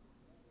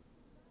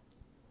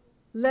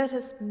 let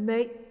us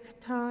make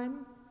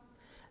time.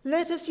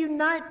 Let us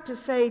unite to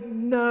say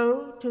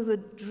no to the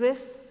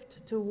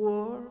drift to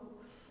war,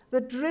 the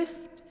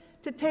drift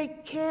to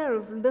take care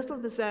of little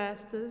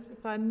disasters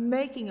by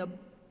making a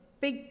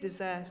big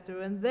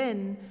disaster and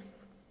then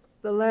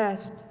the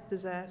last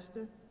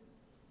disaster,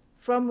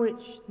 from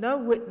which no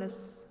witness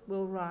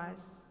will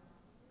rise,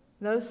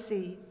 no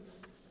seeds.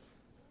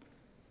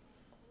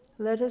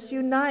 Let us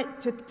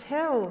unite to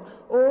tell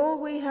all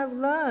we have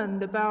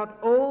learned about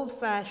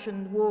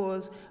old-fashioned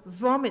wars,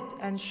 vomit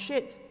and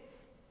shit,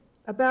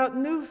 about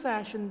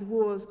new-fashioned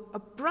wars,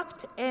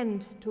 abrupt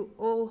end to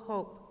all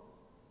hope.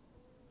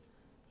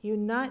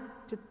 Unite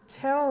to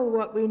tell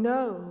what we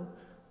know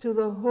to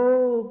the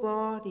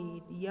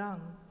whole-bodied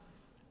young,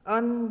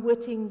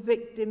 unwitting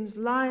victims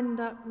lined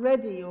up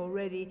ready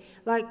already,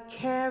 like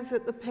calves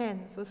at the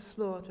pen for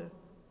slaughter.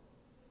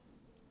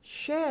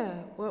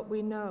 Share what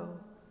we know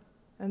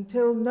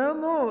until no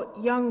more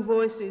young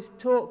voices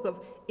talk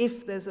of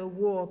if there's a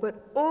war,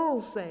 but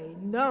all say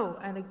no,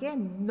 and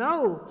again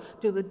no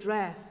to the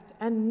draft,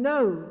 and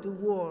no to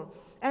war,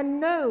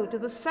 and no to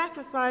the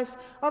sacrifice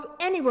of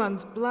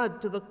anyone's blood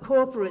to the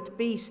corporate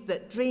beast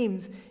that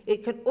dreams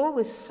it can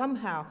always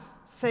somehow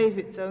save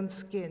its own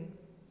skin.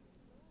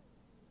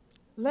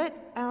 Let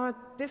our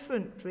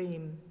different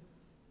dream,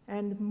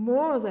 and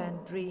more than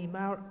dream,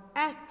 our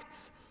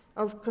acts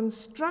of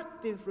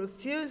constructive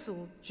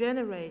refusal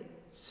generate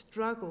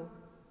struggle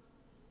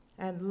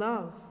and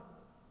love.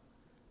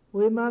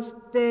 We must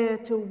dare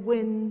to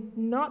win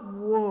not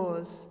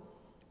wars,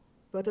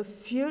 but a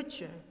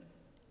future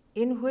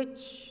in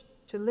which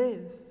to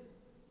live.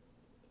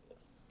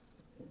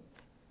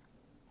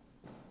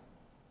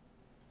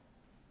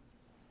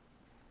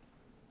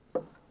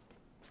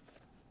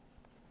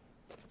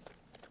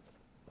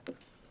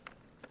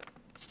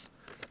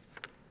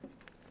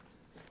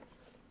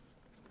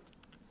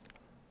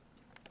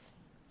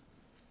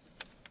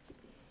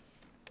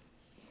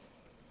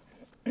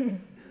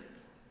 I'm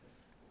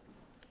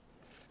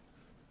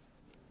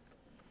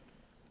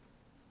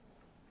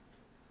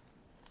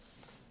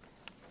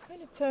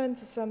going to turn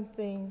to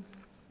something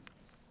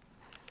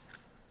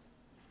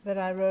that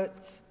I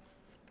wrote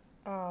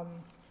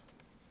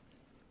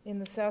in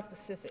the South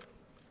Pacific.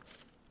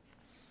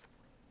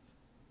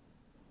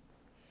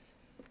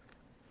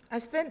 I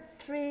spent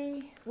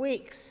 3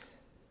 weeks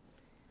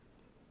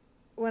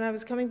when I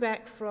was coming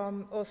back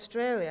from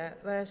Australia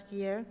last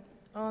year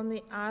on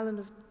the island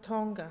of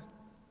Tonga.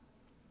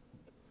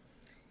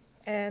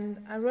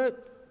 And I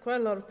wrote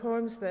quite a lot of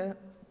poems there.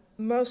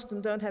 Most of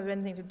them don't have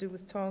anything to do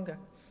with Tonga.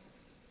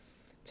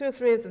 2 or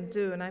 3 of them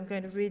do, and I'm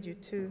going to read you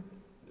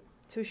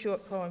two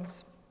short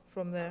poems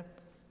from there.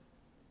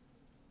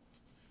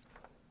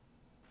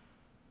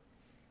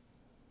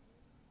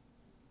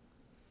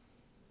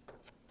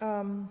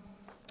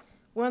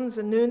 One's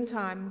a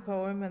noontime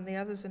poem and the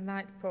other's a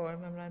night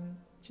poem, and I'm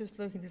just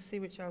looking to see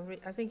which I'll read.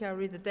 I think I'll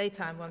read the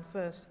daytime one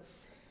first.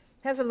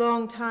 It has a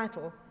long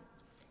title: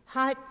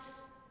 Heights,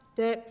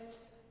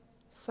 Depths,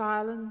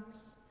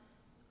 Silence,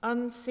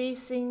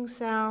 Unceasing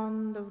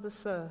Sound of the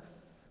Surf.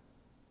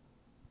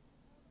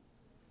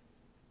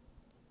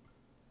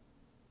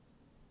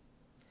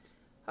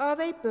 Are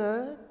they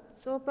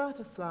birds or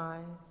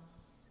butterflies?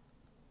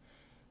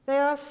 They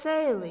are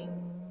sailing,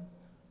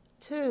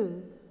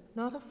 too,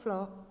 not a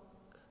flock,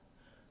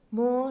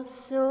 more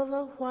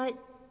silver white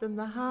than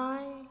the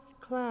high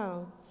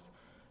clouds,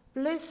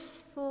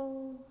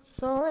 blissful,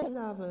 solid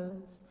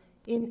lovers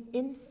in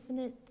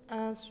infinite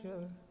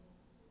azure.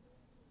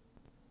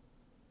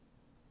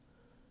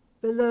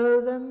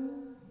 Below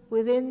them,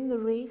 within the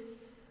reef,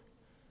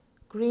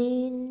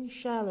 green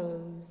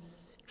shallows,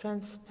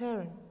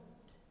 transparent.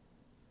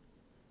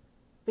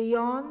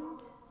 Beyond,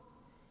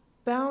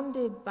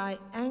 bounded by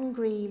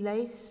angry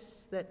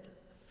lace that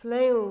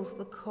flails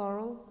the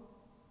coral,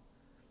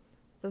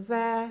 the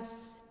vast,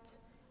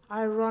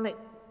 ironic,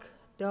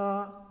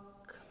 dark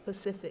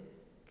Pacific.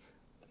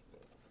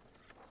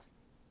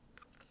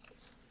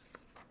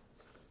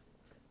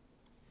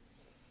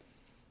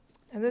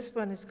 And this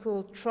one is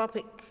called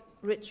Tropic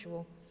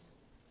Ritual.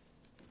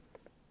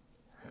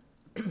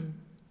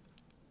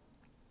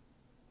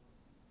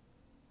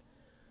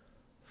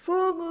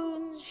 Full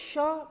moon's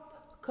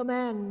sharp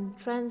command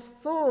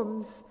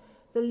transforms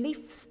the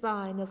leaf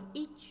spine of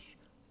each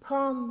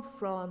palm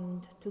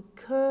frond to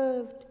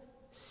curved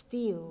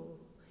steel.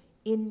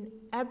 In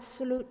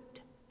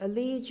absolute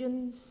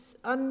allegiance,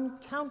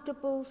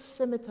 uncountable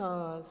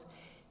scimitars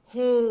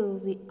hail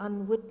the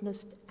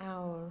unwitnessed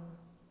hour.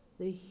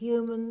 The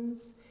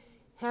humans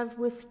have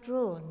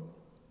withdrawn,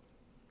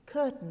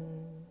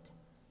 curtained,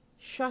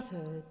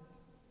 shuttered.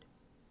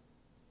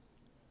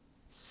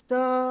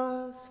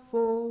 Stars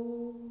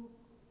fall,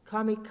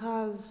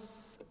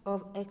 kamikazes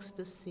of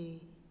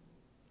ecstasy.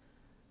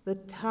 The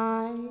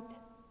tide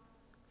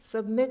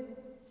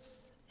submits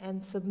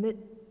and submits.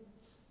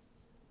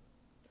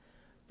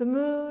 The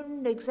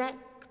moon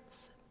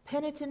exacts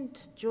penitent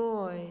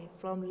joy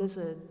from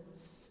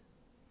lizards,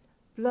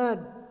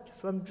 blood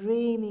from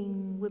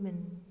dreaming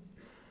women.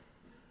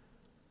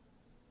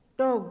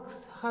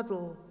 Dogs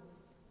huddle,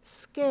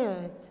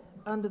 scared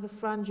under the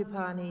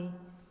frangipani,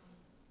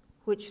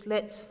 which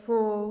lets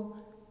fall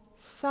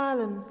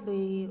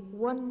silently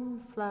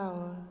one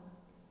flower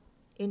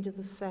into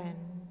the sand.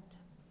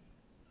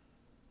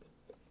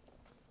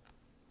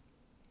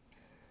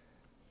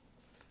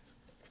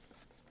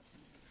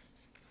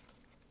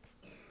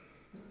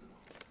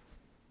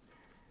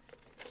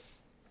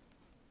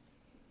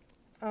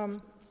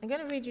 I'm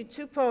going to read you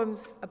 2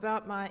 poems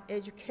about my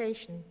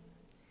education,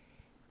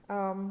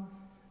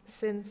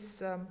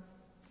 since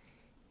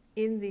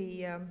in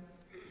the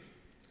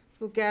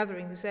little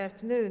gathering this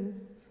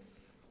afternoon,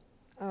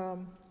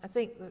 I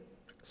think that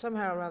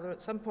somehow or other,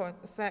 at some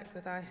point, the fact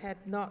that I had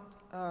not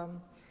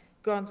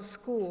gone to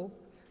school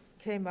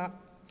came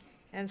up,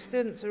 and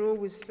students are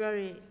always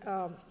very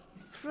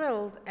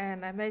thrilled,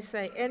 and I may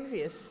say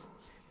envious,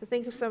 to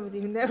think of somebody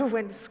who never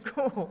went to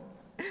school.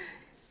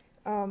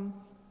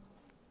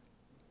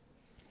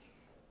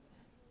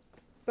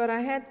 But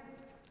I had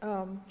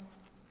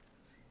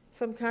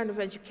some kind of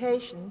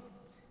education,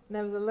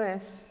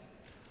 nevertheless,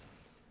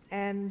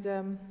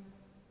 and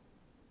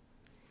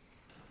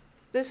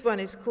this one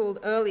is called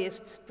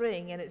Earliest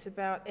Spring, and it's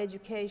about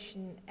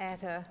education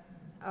at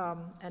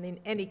and in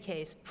any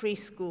case,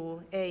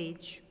 preschool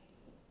age.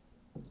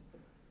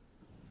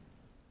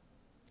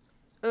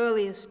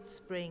 Earliest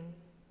Spring.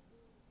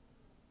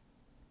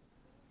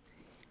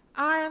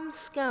 Iron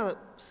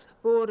scallops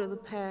border the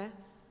path,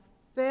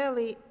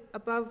 barely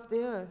above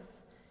the earth,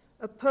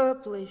 a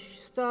purplish,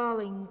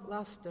 starling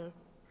luster.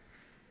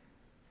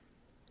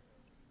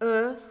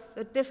 Earth,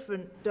 a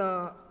different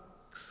dark,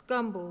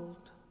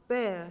 scumbled,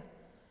 bare,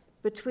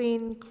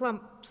 between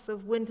clumps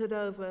of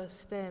wintered-over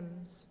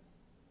stems.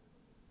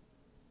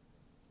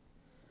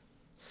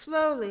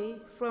 Slowly,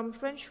 from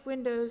French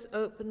windows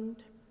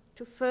opened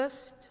to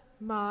first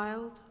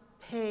mild,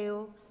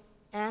 pale,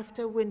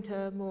 after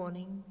winter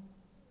morning,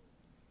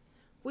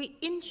 we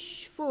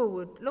inch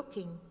forward,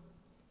 looking,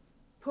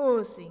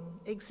 pausing,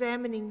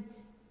 examining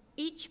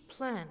each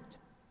plant.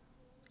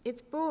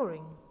 It's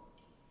boring.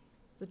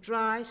 The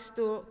dry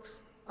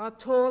stalks are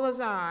tall as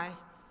I,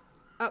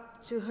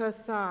 up to her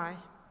thigh.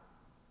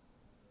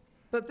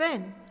 But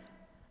then,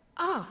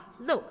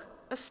 look,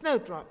 a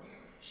snowdrop,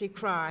 she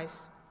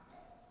cries,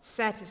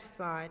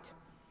 satisfied,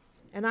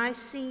 and I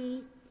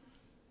see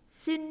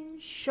thin,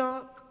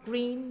 sharp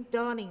green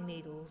darning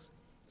needles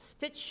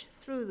stitched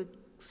through the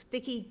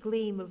sticky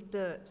gleam of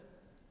dirt,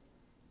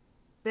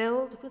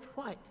 belled with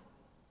white.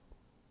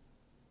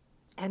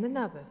 And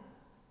another,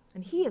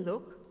 and here,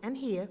 look, and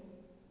here,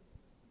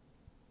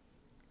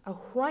 a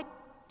white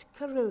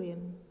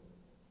carillon.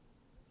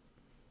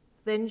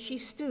 Then she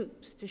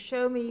stoops to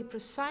show me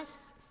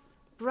precise,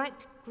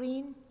 bright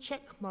green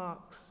check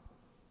marks,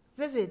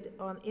 vivid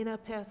on inner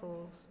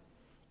petals,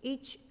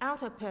 each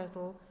outer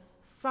petal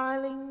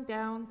filing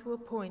down to a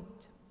point.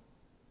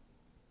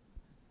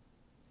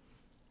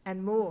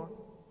 And more.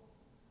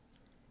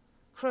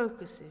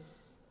 Crocuses.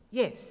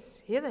 Yes,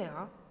 here they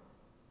are.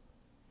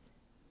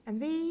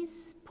 And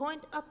these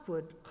point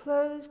upward,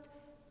 closed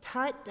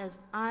tight as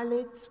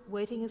eyelids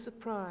waiting a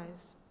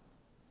surprise.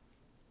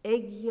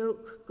 Egg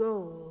yolk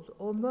gold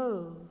or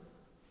mauve.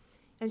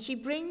 And she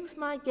brings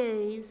my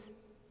gaze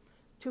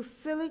to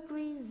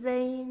filigree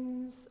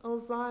veins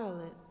of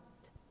violet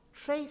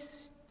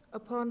traced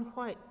upon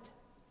white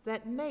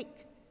that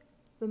make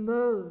the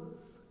mauve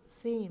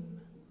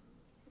seem.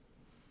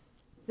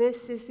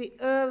 This is the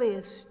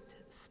earliest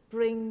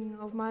spring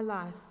of my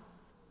life.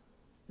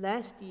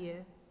 Last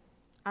year,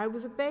 I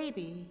was a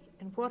baby,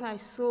 and what I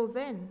saw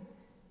then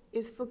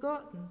is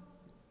forgotten.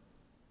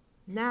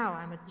 Now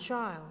I'm a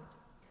child.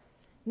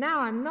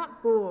 Now I'm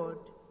not bored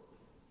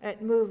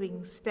at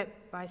moving step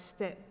by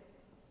step,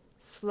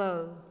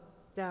 slow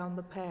down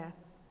the path.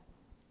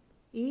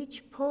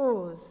 Each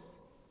pause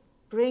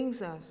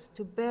brings us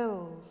to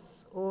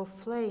bells or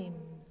flames.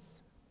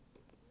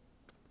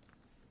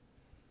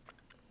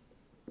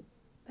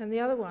 And the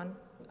other one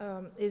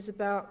is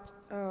about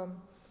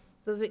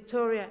the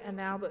Victoria and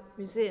Albert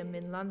Museum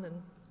in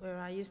London, where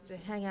I used to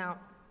hang out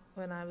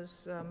when I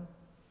was,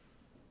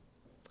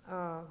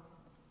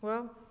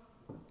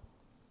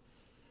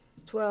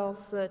 12,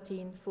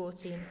 13,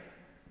 14.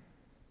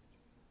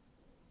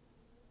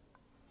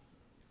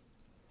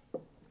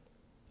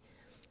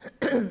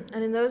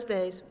 And in those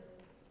days,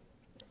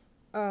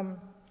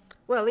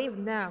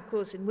 even now, of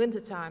course, in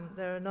wintertime,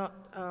 there are not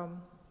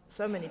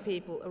so many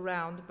people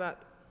around,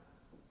 but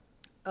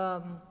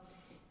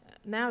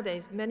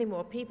nowadays, many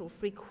more people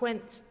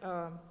frequent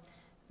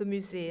the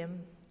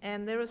museum,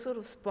 and there are sort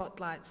of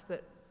spotlights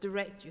that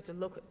direct you to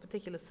look at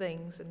particular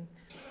things, and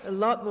a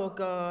lot more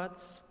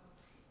guards,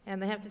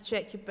 and they have to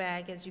check your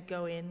bag as you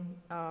go in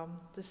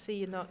to see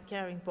you're not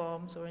carrying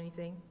bombs or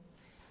anything.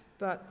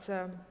 But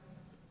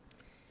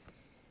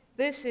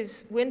this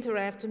is winter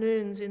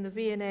afternoons in the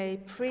V&A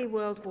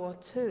pre-World War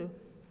II.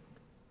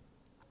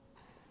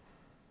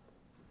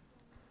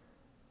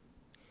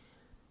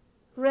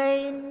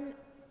 Rain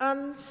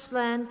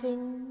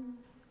unslanting,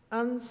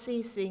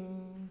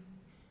 unceasing,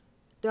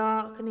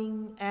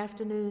 darkening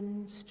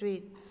afternoon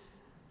streets.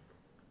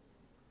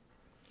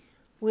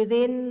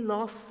 Within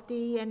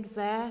lofty and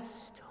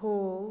vast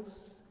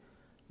halls,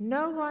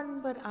 no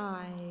one but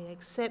I,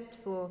 except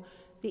for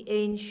the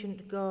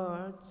ancient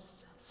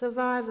guards,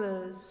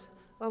 survivors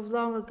of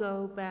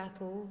long-ago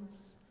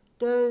battles,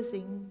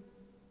 dozing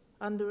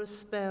under a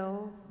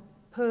spell,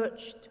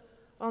 perched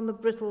on the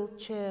brittle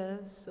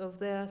chairs of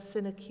their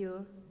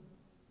sinecure.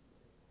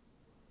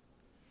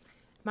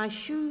 My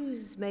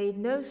shoes made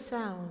no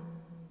sound.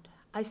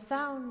 I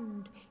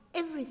found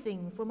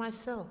everything for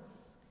myself,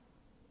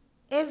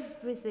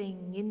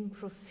 everything in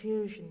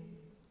profusion.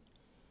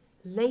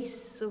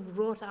 Lace of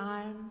wrought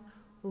iron,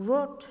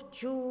 wrought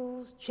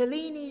jewels,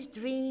 Cellini's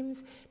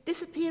dreams,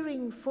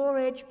 disappearing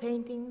four-edge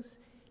paintings,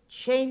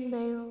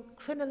 chainmail,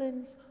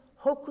 crinolines,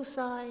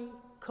 hokusai,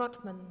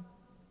 Cotman.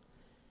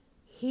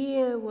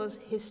 Here was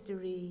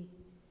history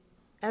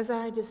as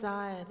I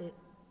desired it,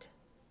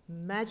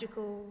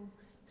 magical,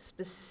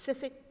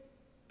 specific,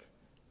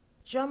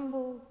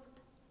 jumbled,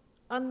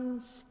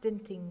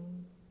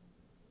 unstinting,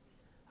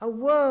 a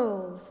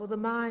world for the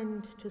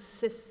mind to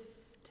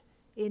sift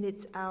in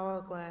its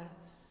hourglass,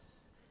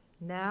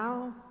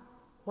 now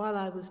while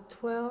I was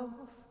 12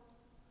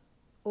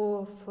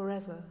 or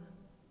forever.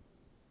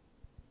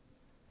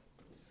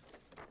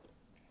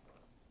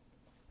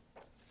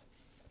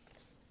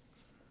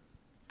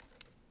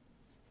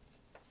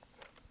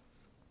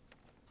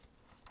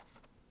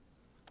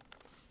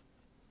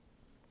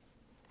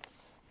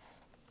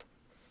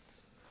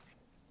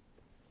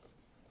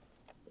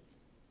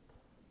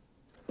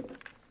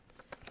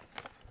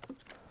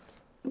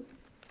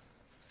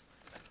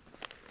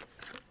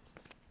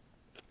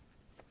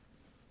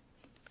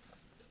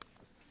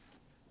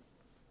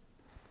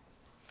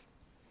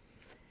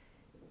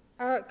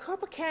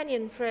 Copper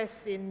Canyon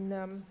Press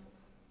in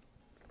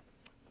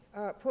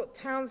Port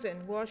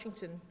Townsend,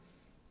 Washington,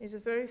 is a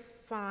very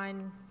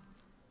fine,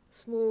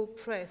 small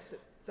press that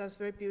does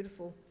very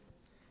beautiful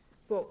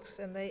books,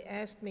 and they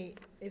asked me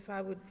if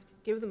I would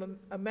give them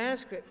a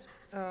manuscript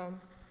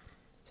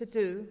to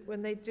do.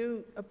 When they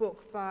do a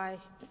book by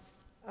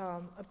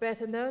a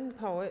better-known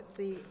poet,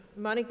 the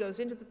money goes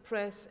into the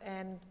press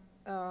and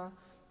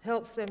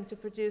helps them to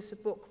produce a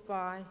book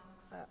by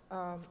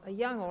a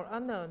young or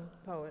unknown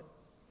poet.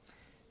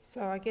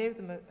 So I gave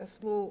them a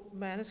small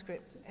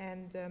manuscript,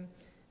 and I'm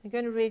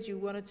going to read you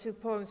one or two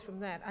poems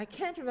from that. I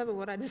can't remember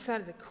what I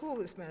decided to call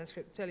this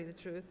manuscript, to tell you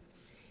the truth.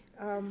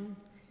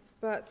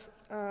 But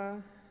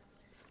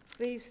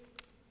these,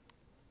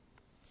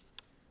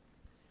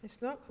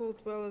 it's not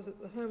called Dwellers at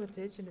the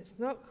Hermitage, and it's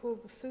not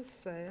called The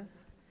Soothsayer.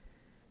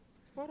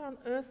 What on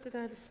earth did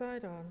I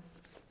decide on?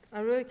 I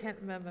really can't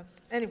remember.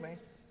 Anyway,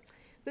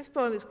 this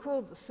poem is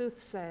called The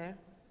Soothsayer.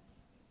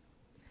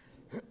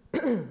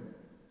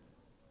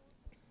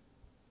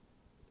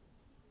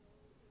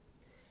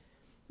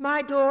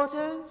 My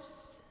daughters,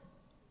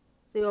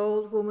 the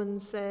old woman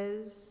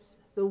says,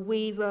 the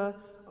weaver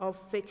of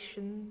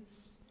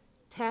fictions,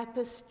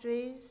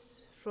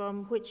 tapestries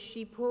from which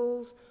she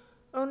pulls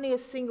only a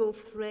single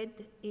thread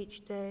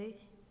each day,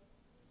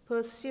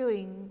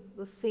 pursuing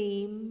the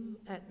theme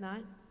at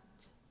night.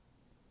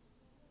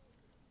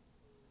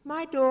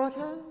 My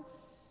daughters,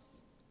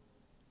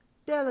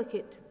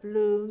 delicate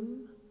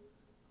bloom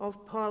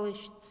of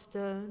polished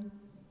stone,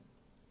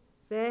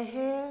 their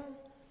hair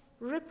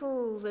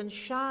ripples and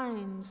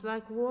shines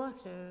like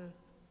water,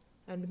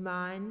 and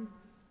mine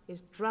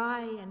is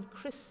dry and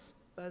crisp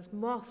as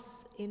moss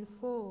in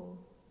fall.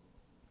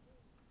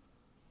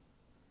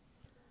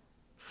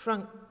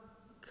 Trunk,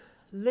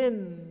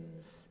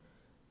 limbs,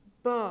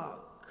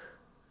 bark,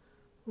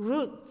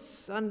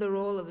 roots under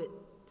all of it.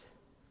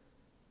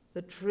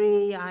 The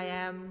tree I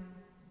am,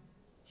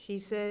 she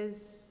says,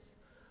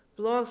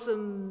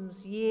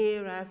 blossoms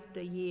year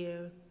after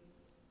year,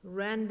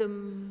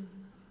 random,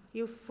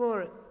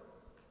 euphoric.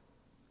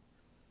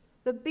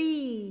 The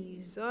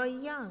bees are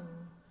young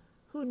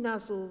who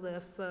nuzzle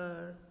their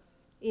fur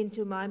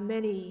into my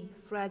many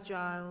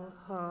fragile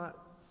hearts.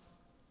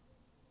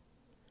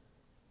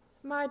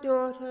 My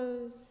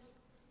daughters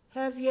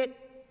have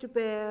yet to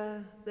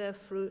bear their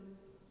fruit.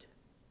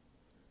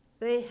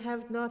 They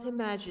have not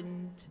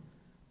imagined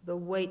the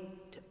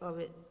weight of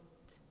it.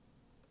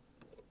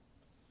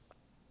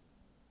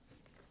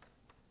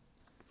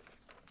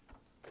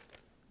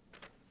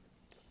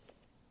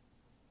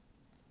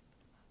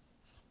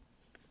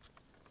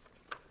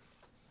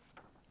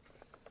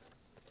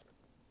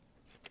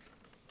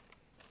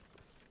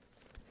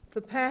 The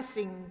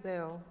passing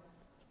bell.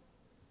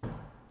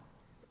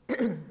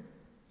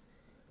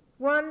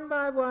 One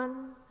by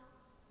one,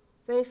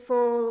 they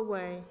fall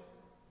away,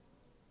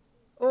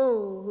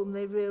 all whom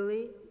they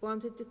really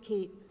wanted to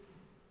keep,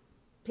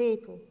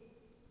 people,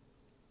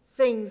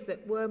 things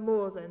that were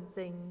more than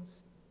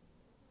things.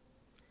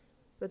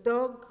 The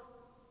dog,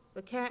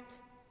 the cat,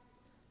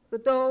 the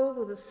doll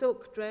with a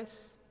silk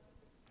dress,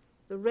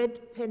 the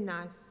red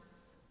penknife,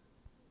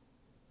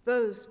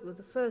 those were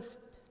the first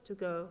to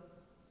go.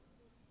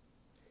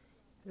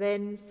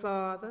 Then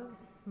father,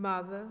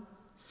 mother,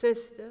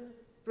 sister,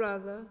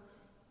 brother,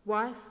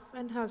 wife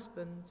and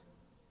husband.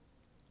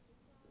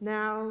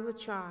 Now the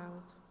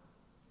child.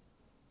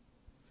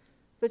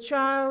 The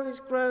child is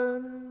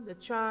grown, the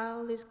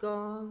child is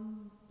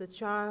gone, the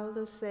child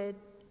has said,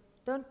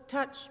 don't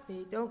touch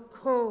me, don't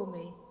call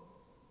me.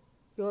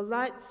 Your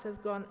lights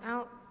have gone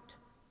out,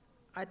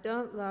 I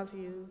don't love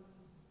you,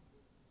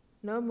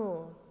 no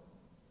more.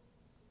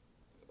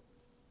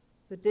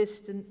 The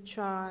distant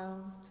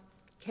child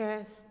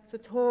casts a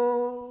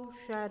tall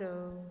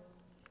shadow.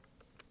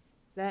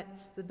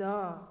 That's the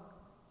dark,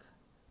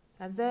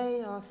 and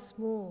they are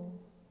small.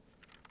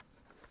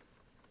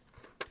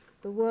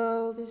 The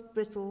world is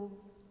brittle,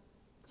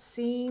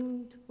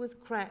 seamed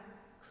with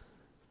cracks,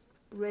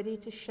 ready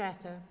to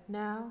shatter.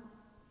 Now,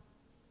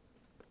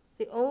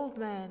 the old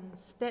man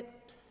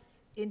steps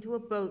into a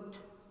boat,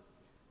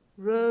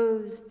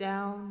 rows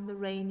down the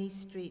rainy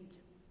street.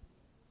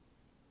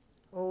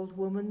 Old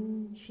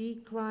woman,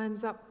 she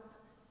climbs up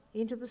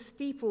into the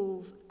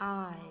steeple's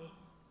eye.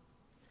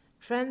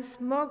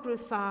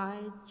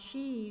 Transmogrified,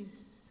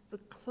 she's the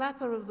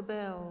clapper of the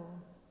bell.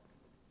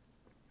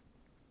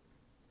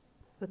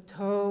 The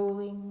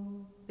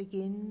tolling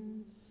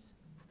begins.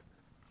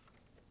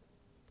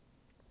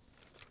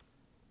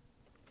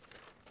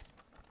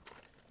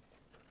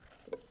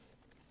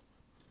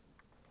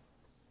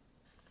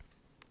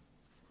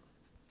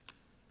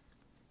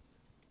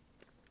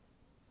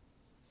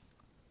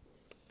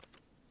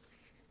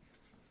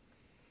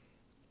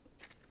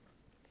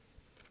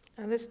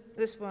 And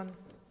this one,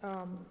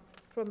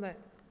 from that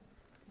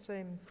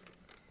same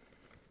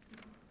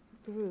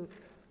group,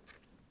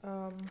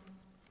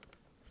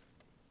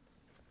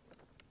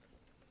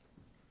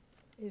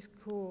 is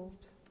called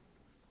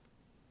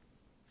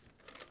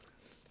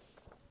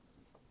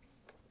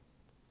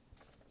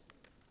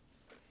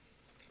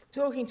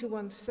talking to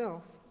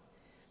oneself.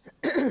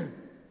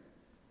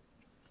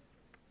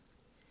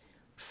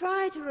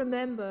 Try to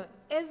remember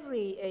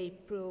every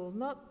April,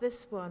 not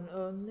this one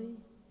only.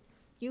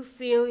 You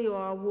feel you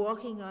are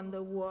walking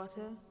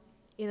underwater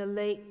in a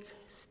lake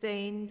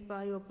stained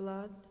by your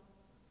blood.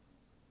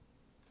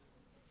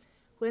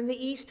 When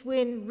the east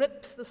wind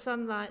rips the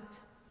sunlight,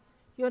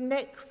 your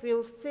neck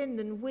feels thin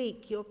and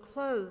weak, your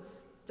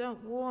clothes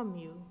don't warm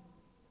you.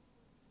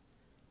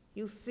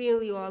 You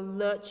feel you are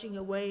lurching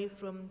away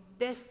from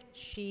deft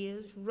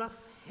shears, rough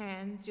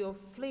hands, your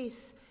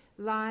fleece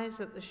lies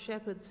at the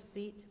shepherd's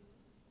feet.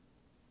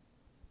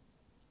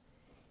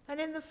 And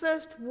in the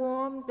first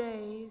warm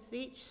days,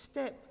 each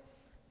step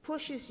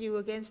pushes you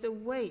against a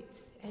weight,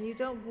 and you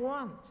don't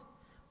want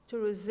to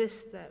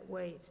resist that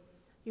weight.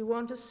 You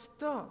want to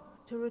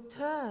stop, to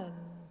return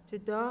to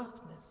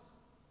darkness.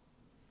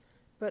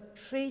 But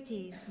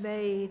treaties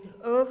made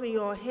over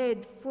your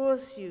head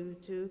force you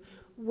to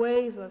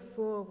waver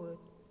forward.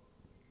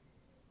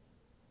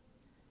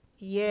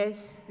 Yes,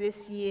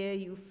 this year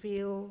you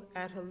feel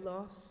at a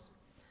loss.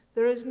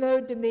 There is no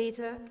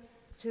Demeter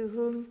to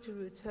whom to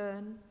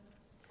return.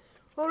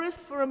 Or if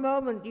for a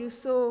moment you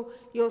saw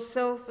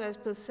yourself as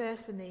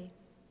Persephone,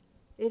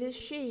 it is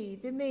she,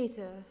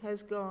 Demeter,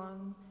 has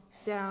gone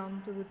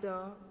down to the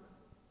dark.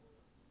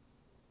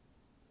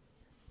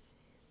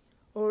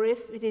 Or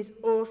if it is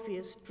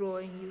Orpheus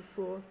drawing you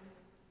forth,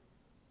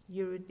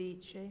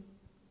 Eurydice,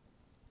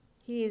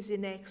 he is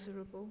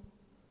inexorable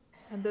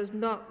and does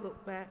not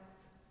look back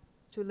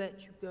to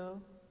let you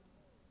go.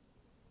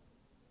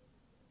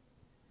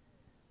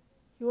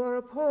 You are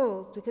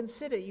appalled to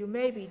consider you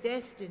may be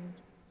destined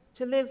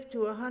to live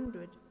to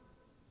 100.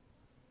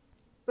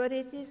 But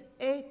it is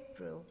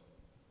April.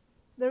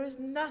 There is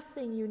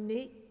nothing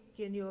unique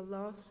in your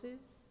losses.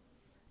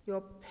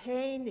 Your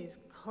pain is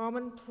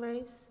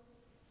commonplace,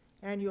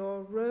 and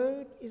your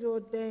road is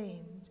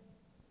ordained.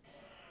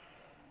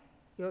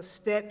 Your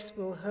steps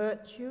will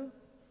hurt you.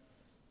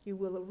 You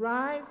will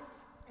arrive,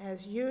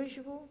 as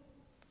usual,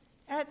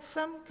 at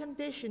some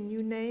condition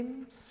you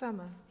name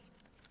summer.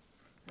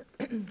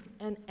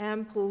 An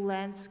ample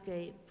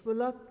landscape,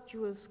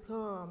 voluptuous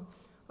calm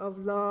of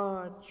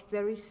large,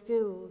 very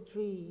still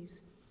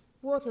trees,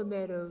 water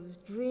meadows,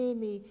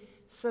 dreamy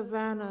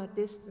savanna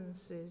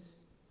distances,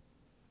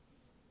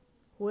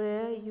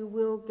 where you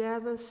will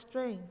gather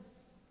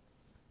strength,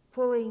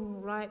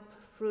 pulling ripe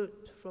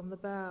fruit from the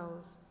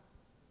boughs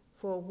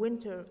for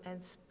winter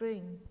and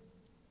spring,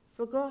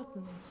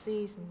 forgotten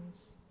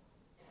seasons.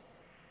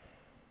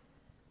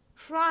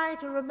 Try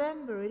to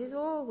remember it is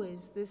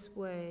always this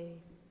way.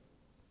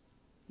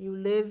 You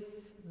live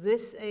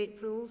this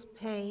April's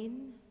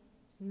pain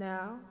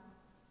now.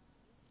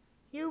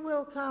 You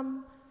will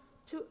come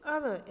to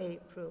other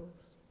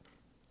Aprils.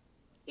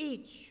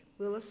 Each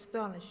will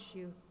astonish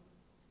you.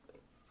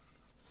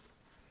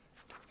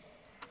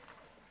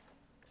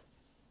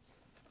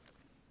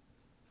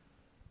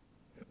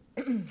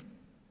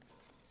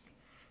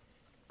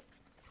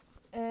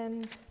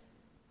 And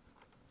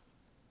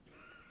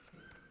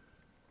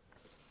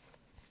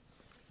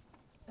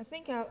I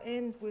think I'll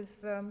end with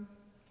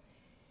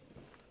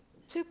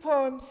two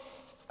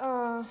poems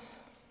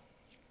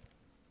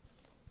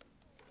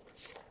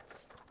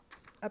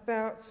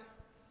about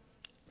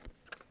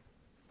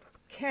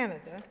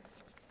Canada,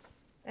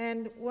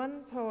 and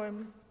one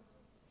poem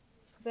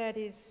that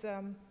is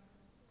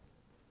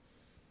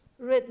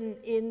written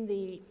in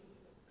the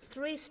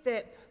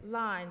three-step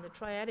line, the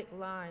triadic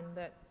line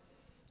that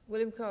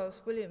William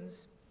Carlos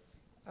Williams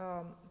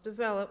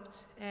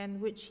developed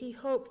and which he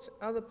hoped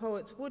other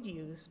poets would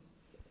use.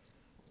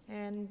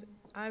 And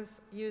I've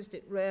used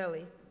it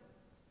rarely,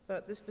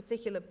 but this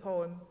particular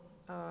poem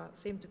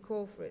seemed to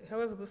call for it.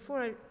 However,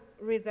 before I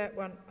read that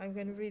one, I'm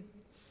going to read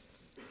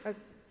a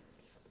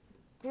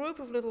group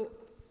of little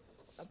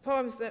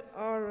poems that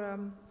are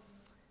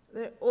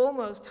they're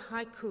almost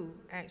haiku,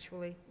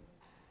 actually,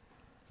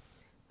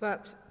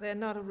 but they're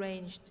not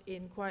arranged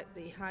in quite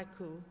the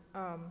haiku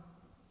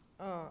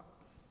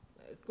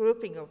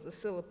grouping of the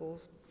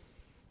syllables.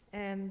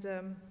 And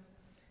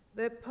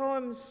they're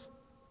poems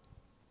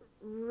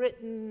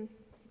written,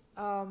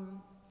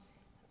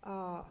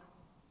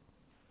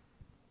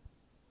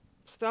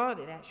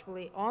 started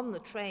actually on the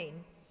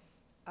train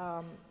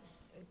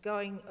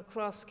going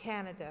across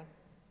Canada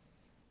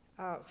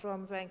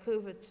from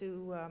Vancouver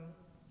to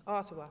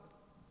Ottawa,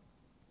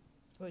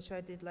 which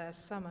I did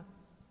last summer.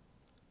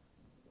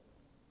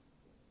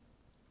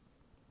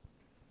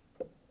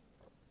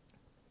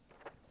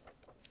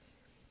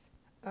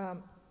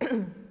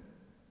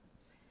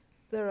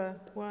 There are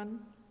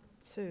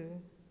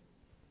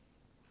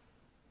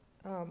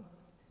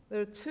there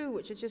are two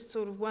which are just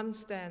sort of one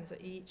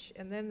stanza each,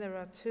 and then there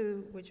are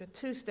two which are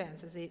two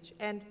stanzas each.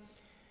 And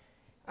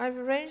I've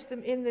arranged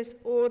them in this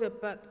order,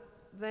 but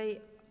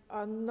they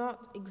are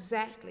not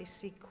exactly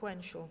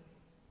sequential.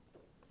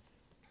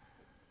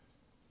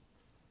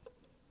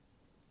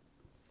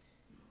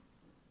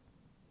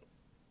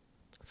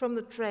 From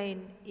the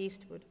train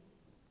eastward.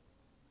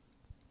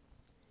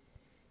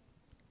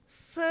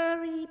 Fur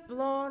cherry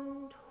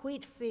blonde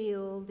wheat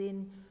field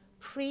in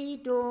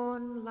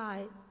pre-dawn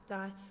light,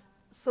 I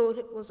thought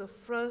it was a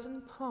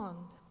frozen pond.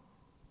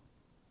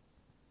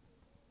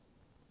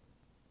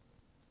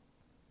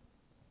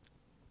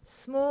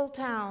 Small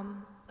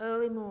town,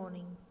 early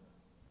morning,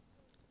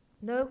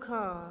 no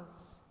cars,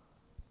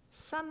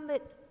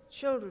 sunlit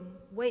children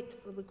wait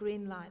for the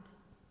green light.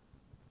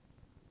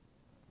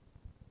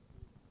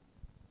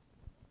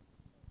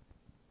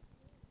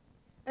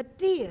 A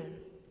deer,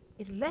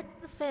 it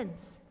leapt the fence,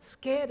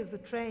 scared of the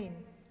train.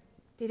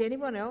 Did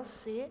anyone else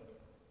see it?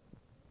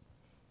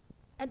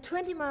 And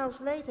 20 miles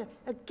later,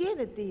 again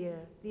a deer,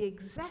 the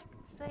exact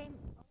same.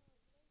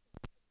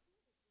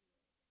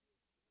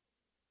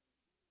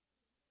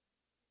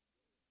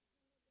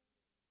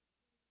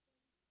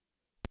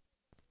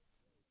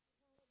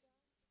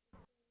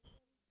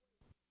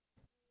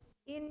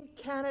 In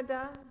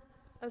Canada,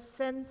 a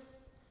sense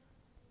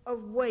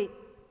of weight,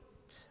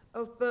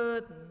 of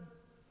burden,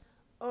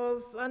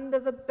 of under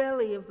the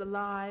belly of the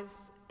live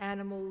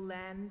animal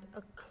land,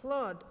 a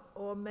clod,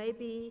 or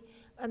maybe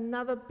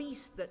another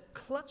beast that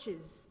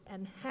clutches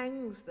and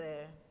hangs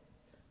there.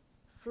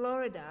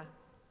 Florida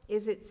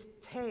is its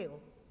tail,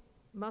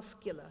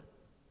 muscular,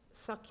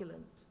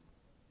 succulent.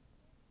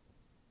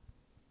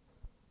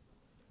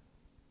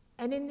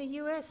 And in the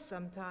US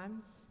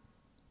sometimes,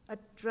 a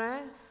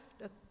draft,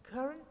 a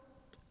current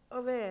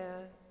of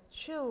air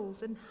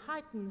chills and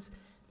heightens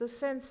the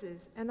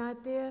senses, an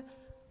idea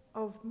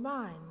of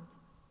mind,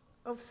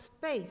 of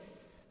space,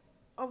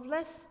 of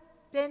less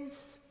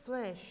dense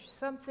flesh,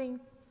 something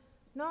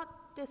not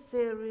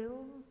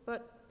ethereal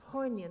but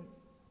poignant,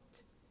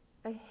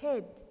 a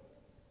head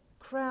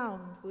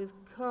crowned with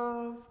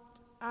carved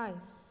ice.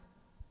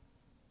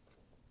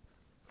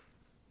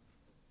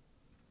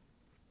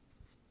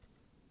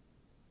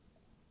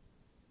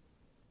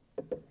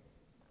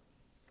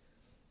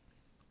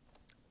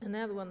 And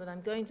now the one that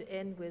I'm going to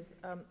end with,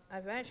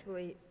 I've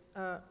actually,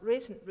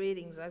 recent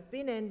readings, I've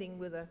been ending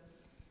with a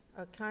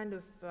kind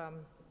of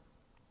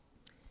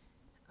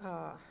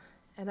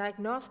an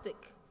agnostic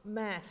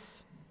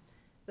mass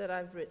that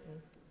I've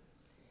written.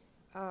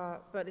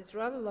 But it's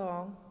rather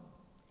long,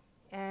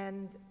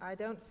 and I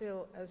don't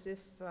feel as if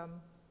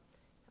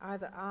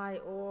either I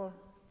or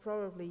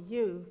probably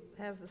you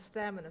have the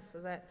stamina for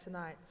that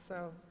tonight.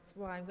 So that's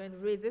why I'm going to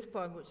read this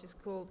poem, which is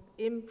called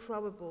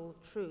Improbable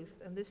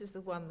Truth, and this is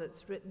the one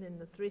that's written in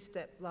the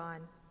three-step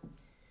line.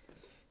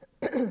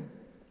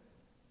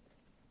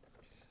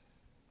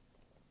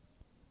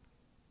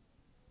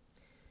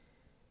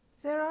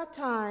 There are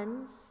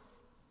times,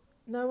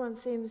 no one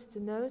seems to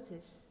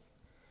notice,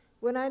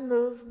 when I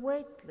move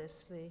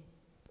weightlessly,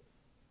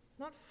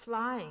 not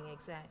flying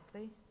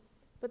exactly,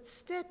 but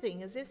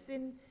stepping as if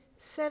in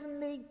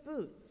 7-league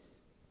boots,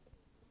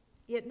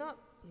 yet not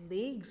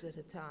leagues at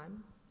a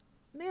time,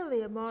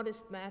 merely a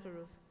modest matter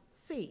of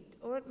feet,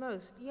 or at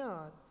most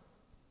yards.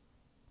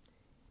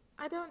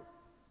 I don't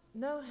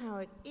know how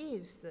it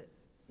is that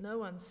no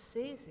one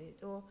sees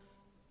it, or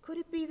could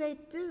it be they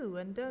do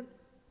and don't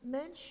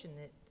mention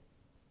it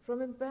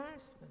from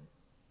embarrassment?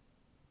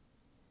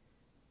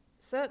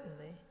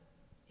 Certainly,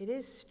 it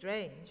is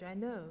strange, I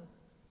know,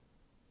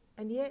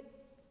 and yet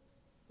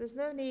there's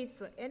no need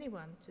for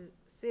anyone to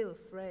feel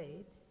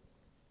afraid.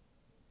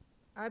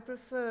 I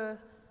prefer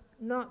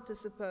not to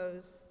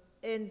suppose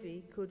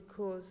envy could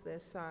cause their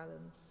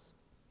silence.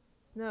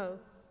 No,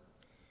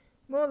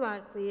 more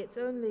likely it's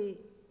only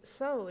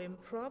so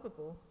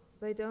improbable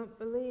they don't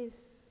believe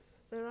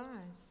their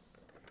eyes.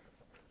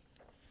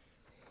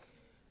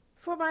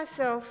 For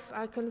myself,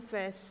 I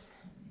confess,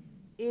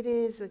 it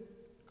is a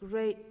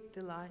great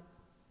delight.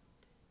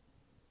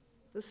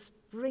 The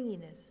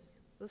springiness,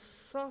 the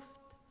soft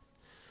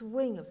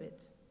swing of it.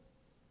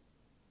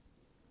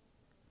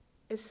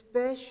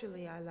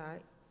 Especially I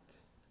like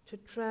to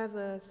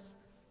traverse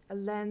a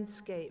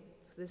landscape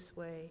this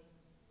way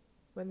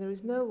when there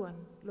is no one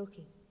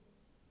looking.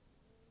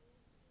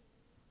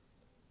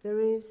 There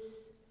is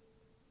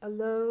a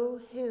low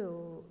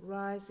hill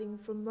rising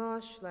from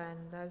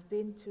marshland I've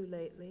been to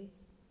lately.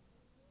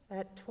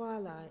 At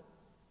twilight,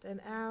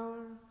 an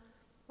hour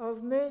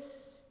of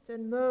mist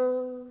and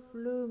mauve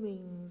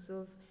loomings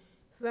of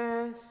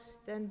vast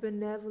and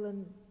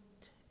benevolent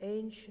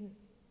ancient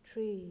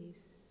trees.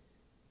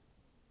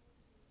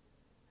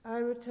 I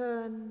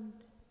returned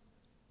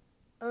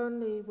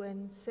only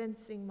when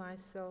sensing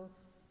myself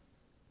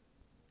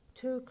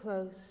too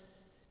close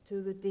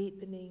to the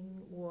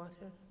deepening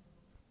water.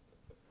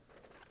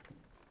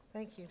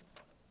 Thank you.